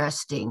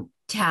interesting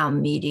town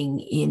meeting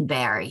in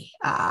Barry,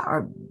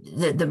 or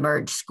the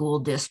merged school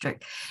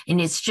district.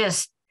 And it's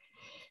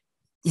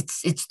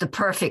the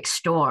perfect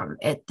storm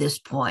at this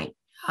point.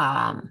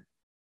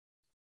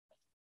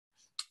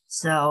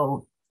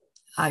 So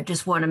I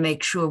just want to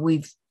make sure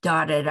we've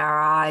dotted our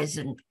I's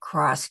and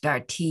crossed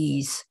our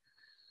T's,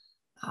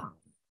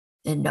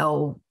 and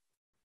know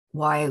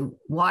why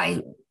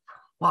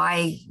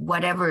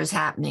whatever is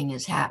happening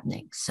is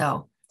happening.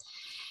 So,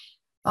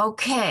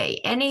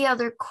 okay, any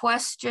other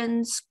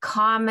questions,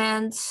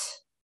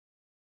 comments?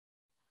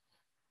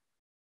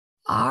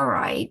 All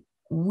right,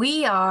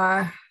 we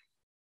are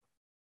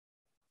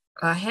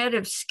ahead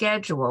of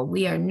schedule.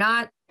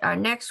 Our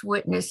next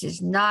witness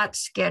is not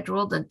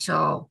scheduled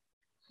until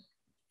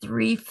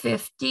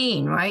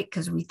 3:15, right?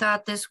 Because we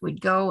thought this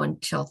would go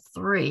until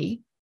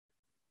 3,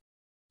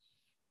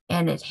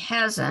 and it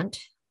hasn't.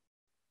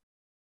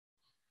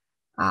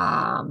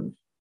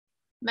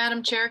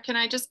 Madam Chair, can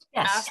I just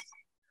ask?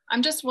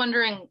 I'm just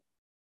wondering,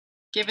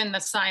 given the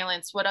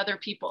silence, what other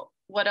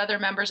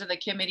members of the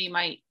committee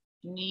might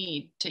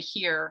need to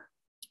hear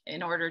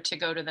in order to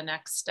go to the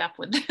next step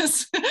with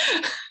this?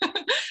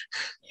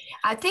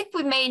 I think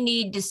we may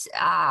need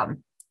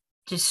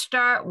to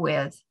start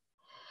with,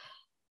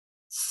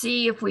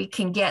 see if we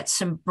can get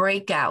some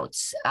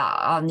breakouts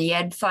on the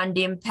ed fund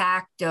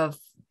impact of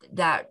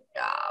that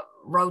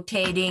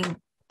rotating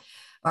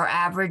or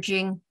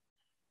averaging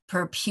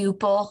per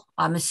pupil.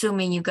 I'm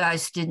assuming you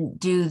guys didn't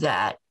do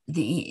that.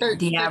 The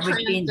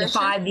averaging, the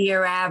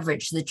 5-year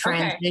average, the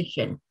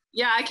transition. Okay.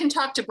 Yeah, I can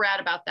talk to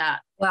Brad about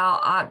that.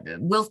 Well,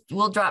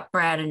 we'll drop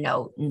Brad a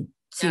note and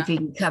see if he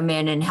can come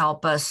in and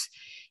help us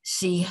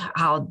see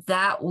how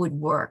that would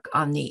work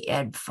on the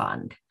ed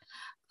fund,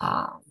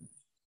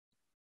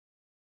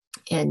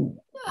 and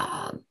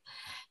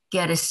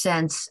get a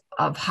sense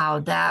of how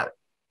that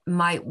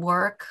might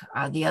work.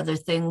 The other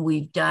thing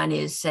we've done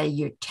is say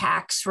your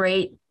tax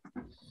rate,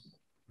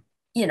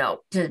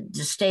 to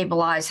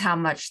stabilize how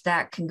much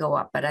that can go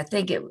up. But I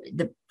think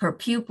the per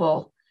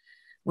pupil,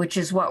 which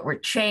is what we're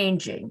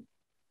changing,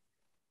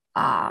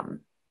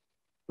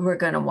 we're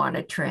going to want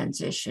to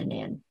transition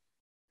in.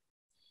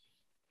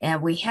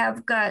 And we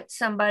have got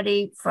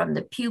somebody from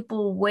the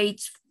pupil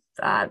weights,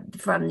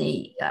 from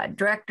the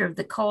director of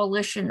the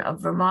Coalition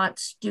of Vermont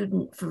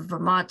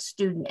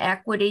Student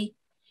Equity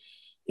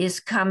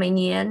is coming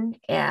in,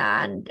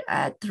 and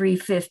at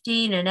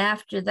 3:15. And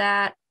after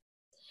that,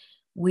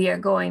 we are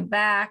going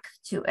back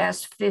to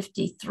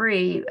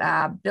S53.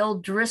 Bill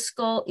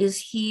Driscoll is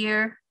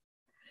here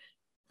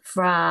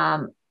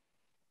from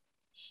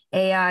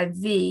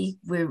AIV.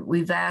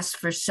 We've asked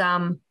for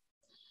some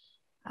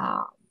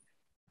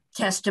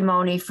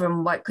testimony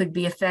from what could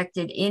be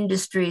affected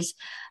industries.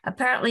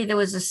 Apparently there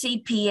was a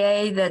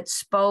CPA that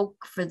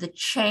spoke for the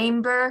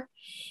chamber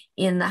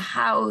in the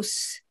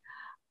House.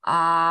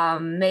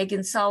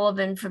 Megan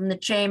Sullivan from the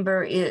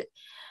chamber,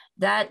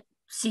 that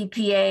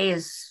CPA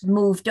has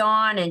moved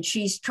on, and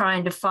she's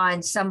trying to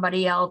find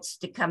somebody else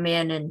to come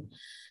in and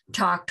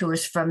talk to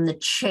us from the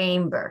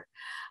chamber,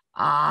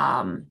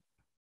 and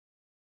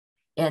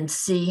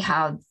see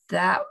how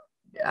that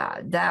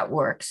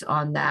works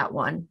on that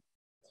one.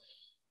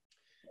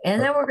 And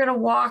then we're going to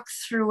walk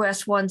through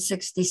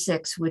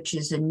S166, which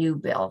is a new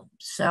bill.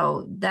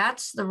 So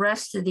that's the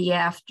rest of the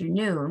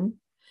afternoon.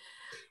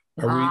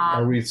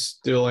 Are we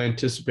still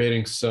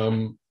anticipating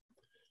some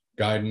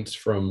guidance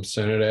from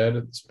Senate Ed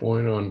at this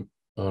point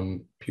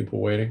on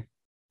pupil weighting?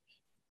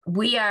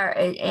 We are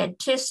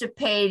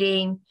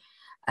anticipating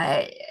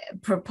a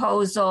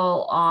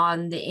proposal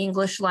on the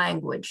English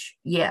language,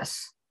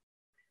 yes.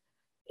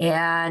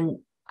 And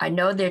I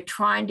know they're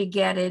trying to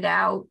get it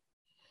out.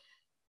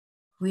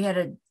 We had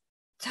a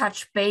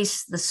touch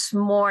base this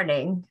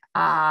morning,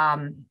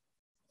 and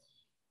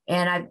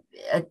I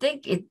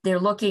think they're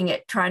looking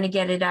at trying to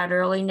get it out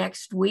early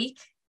next week.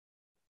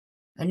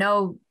 I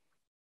know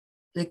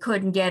they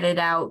couldn't get it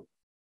out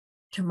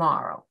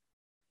tomorrow,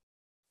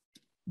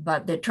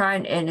 but they're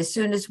trying, and as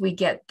soon as we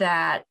get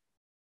that,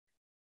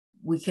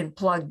 we can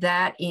plug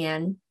that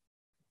in.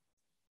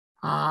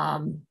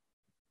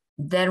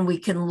 Then we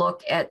can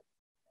look at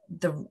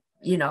then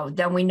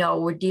we know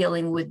we're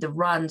dealing with the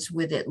runs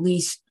with at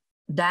least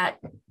that.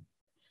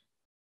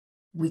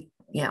 We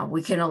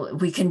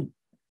can,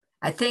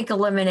 I think,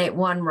 eliminate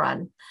one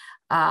run,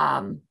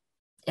 and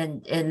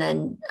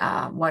then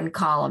one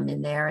column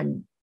in there,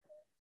 and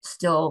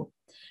still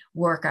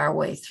work our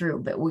way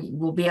through. But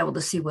we'll be able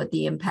to see what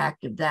the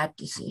impact of that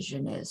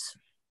decision is.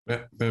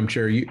 Madam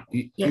Chair, Yes.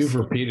 you've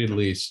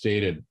repeatedly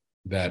stated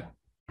that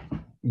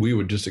we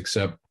would just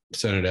accept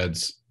Senate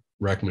Ed's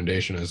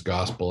recommendation as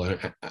gospel.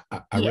 And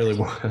I Yes. really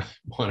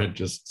want to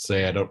just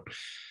say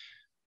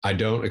I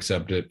don't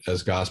accept it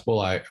as gospel.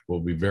 I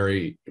will be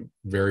very,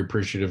 very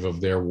appreciative of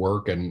their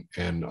work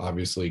and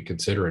obviously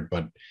consider it,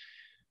 but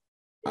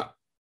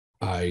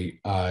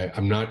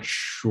I'm not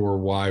sure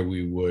why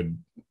we would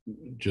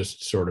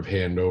just sort of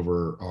hand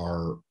over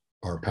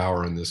our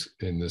power in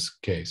this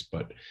case.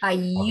 But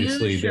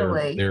obviously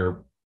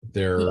their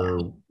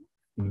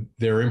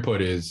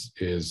input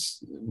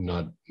is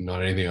not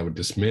anything I would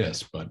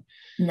dismiss. But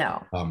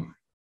no,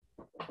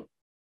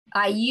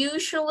 I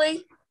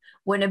usually,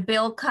 when a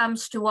bill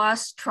comes to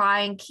us, try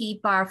and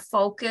keep our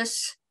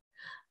focus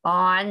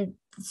on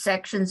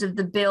sections of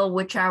the bill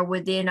which are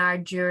within our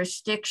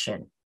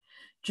jurisdiction.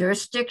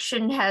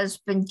 Jurisdiction has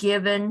been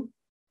given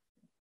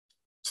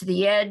to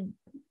the Ed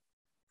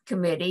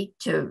Committee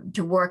to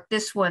work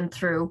this one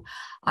through.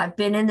 I've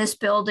been in this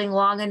building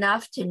long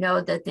enough to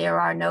know that there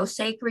are no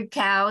sacred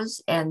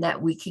cows and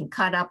that we can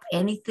cut up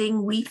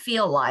anything we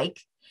feel like.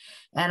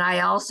 And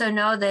I also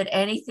know that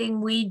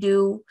anything we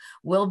do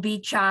will be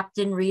chopped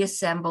and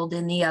reassembled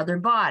in the other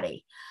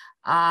body.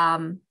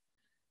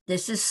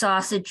 This is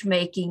sausage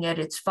making at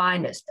its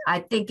finest.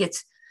 I think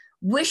it's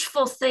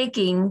wishful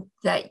thinking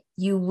that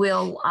you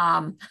will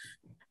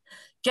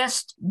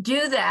just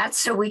do that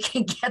so we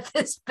can get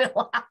this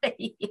bill out of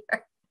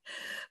here.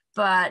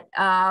 But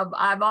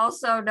I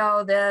also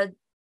know that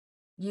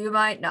you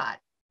might not.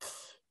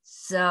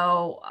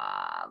 So,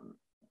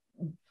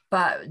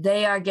 but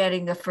they are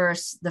getting the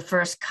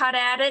first cut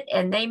at it,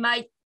 and they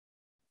might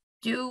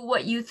do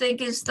what you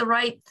think is the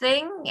right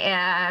thing,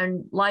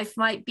 and life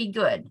might be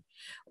good,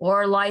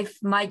 or life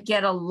might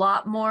get a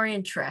lot more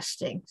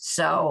interesting.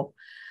 So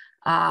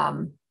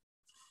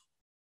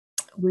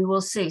we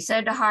will see.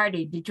 Senator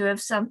Hardy, did you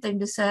have something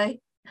to say?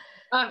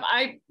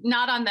 I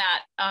not on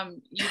that.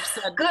 You've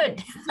said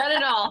good. Said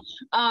it all.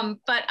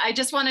 But I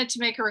just wanted to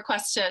make a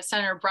request to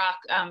Senator Brock,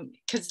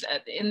 because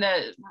in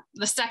the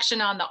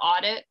section on the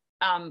audit,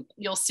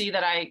 you'll see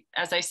that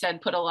as I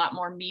said, put a lot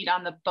more meat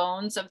on the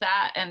bones of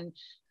that, and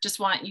just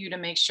want you to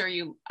make sure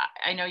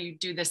I know you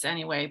do this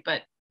anyway,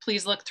 but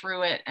please look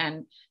through it,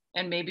 and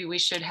maybe we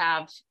should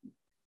have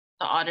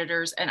the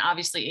auditors and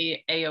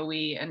obviously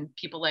AOE and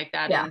people like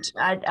that. Yeah,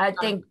 I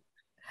think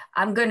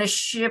I'm going to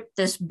ship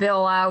this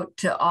bill out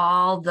to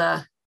all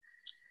the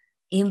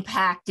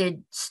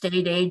impacted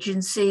state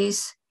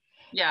agencies,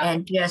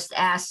 and just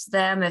ask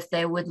them if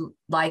they would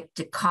like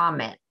to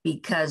comment,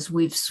 because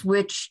we've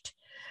switched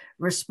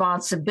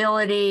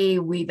responsibility,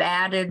 we've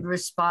added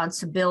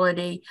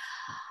responsibility.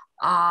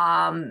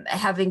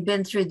 Having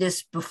been through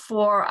this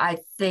before, I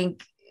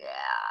think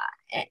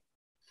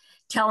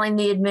telling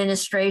the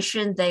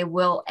administration they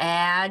will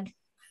add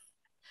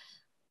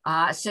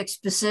 6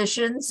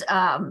 positions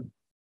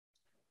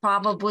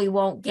probably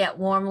won't get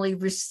warmly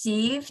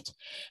received,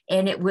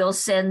 and it will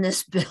send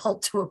this bill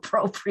to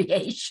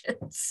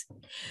appropriations.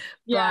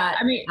 Yeah,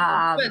 but, I mean,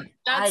 but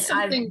that's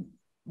something.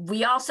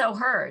 We also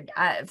heard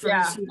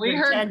from we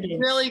heard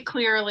really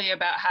clearly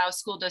about how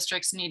school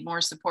districts need more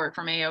support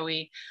from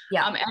AOE.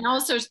 Yeah. And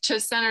also to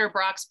Senator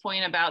Brock's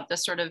point about the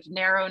sort of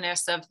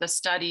narrowness of the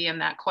study and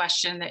that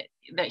question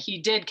that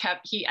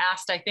he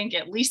asked, I think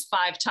at least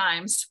 5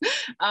 times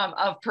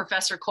of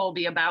Professor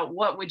Colby about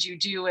what would you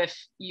do if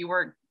you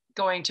were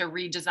going to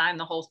redesign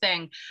the whole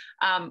thing.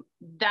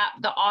 That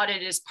the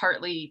audit is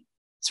partly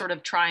sort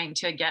of trying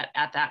to get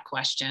at that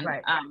question.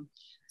 Right.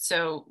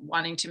 So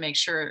wanting to make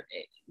sure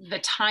the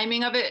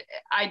timing of it,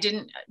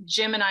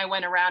 Jim and I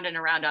went around and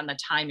around on the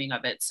timing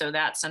of it. So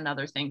that's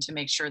another thing to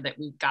make sure that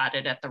we've got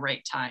it at the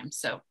right time.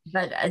 So,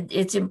 but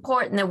it's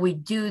important that we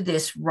do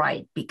this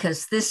right,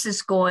 because this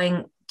is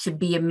going to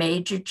be a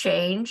major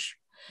change.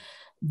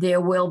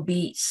 There will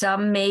be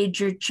some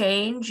major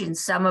change in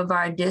some of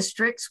our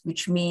districts,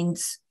 which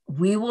means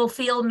we will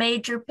feel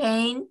major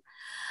pain.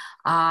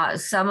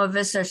 Some of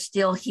us are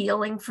still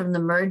healing from the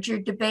merger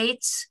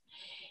debates.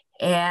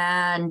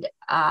 And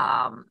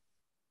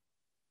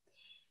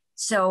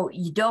so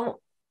you don't,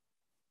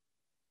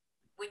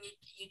 when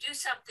you do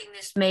something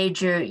this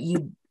major,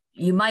 you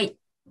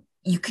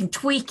can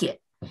tweak it,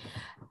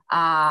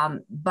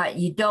 but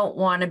you don't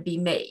want to be,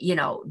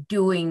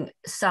 doing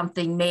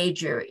something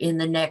major in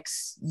the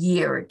next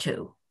year or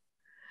two.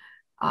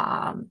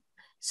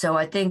 So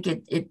I think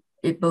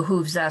it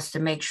behooves us to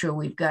make sure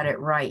we've got it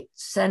right.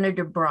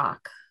 Senator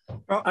Brock.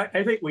 Well,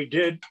 I think we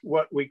did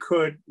what we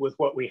could with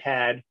what we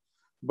had.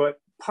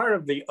 But part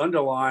of the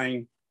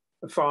underlying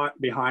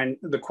thought behind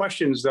the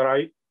questions that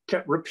I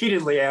kept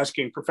repeatedly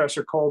asking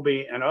Professor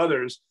Colby and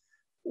others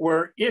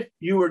were, if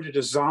you were to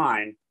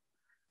design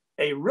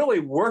a really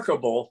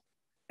workable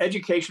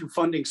education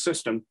funding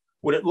system,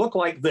 would it look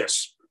like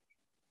this?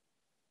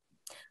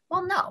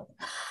 Well, no.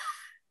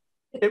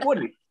 It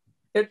wouldn't.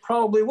 It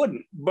probably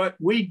wouldn't. But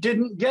we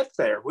didn't get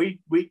there. We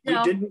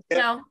didn't get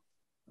no.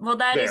 Well,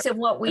 that there. Isn't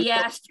what we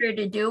asked her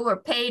to do or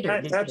paid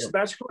her to do.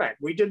 That's correct.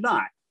 We did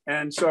not.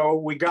 And so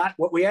we got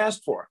what we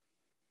asked for.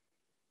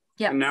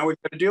 Yeah. And now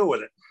we've got to deal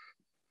with it.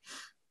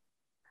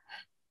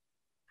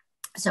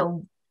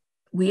 So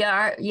we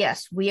are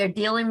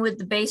dealing with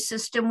the base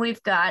system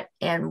we've got,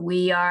 and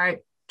we are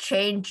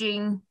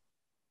changing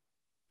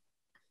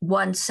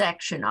one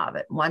section of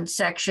it, one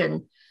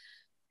section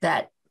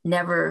that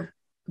never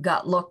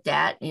got looked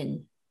at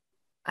in,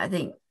 I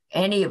think,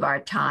 any of our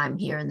time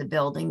here in the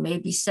building.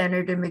 Maybe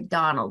Senator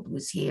McDonald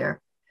was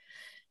here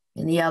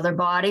in the other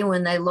body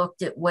when they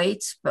looked at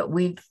weights, but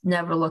we've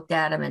never looked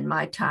at them in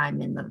my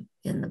time in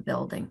the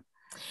building.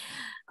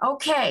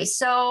 Okay,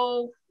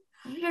 so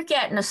you're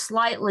getting a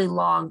slightly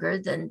longer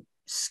than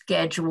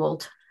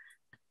scheduled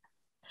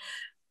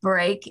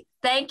break.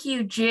 Thank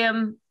you,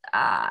 Jim.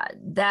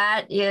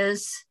 That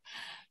is,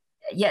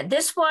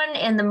 this one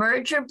and the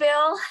merger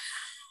bill,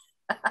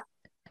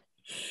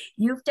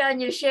 you've done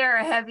your share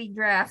of heavy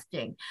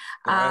drafting.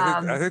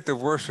 I think the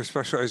worst was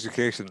special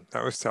education.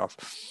 That was tough.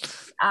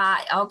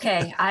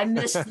 Okay, I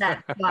missed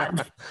that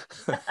one.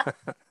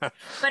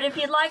 But if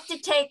you'd like to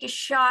take a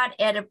shot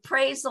at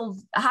appraisal,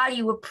 how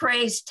you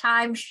appraise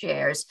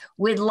timeshares,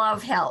 we'd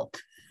love help.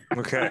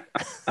 Okay.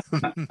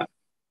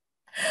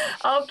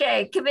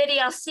 Okay, committee,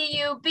 I'll see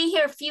you. Be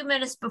here a few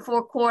minutes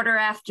before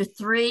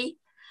 3:15.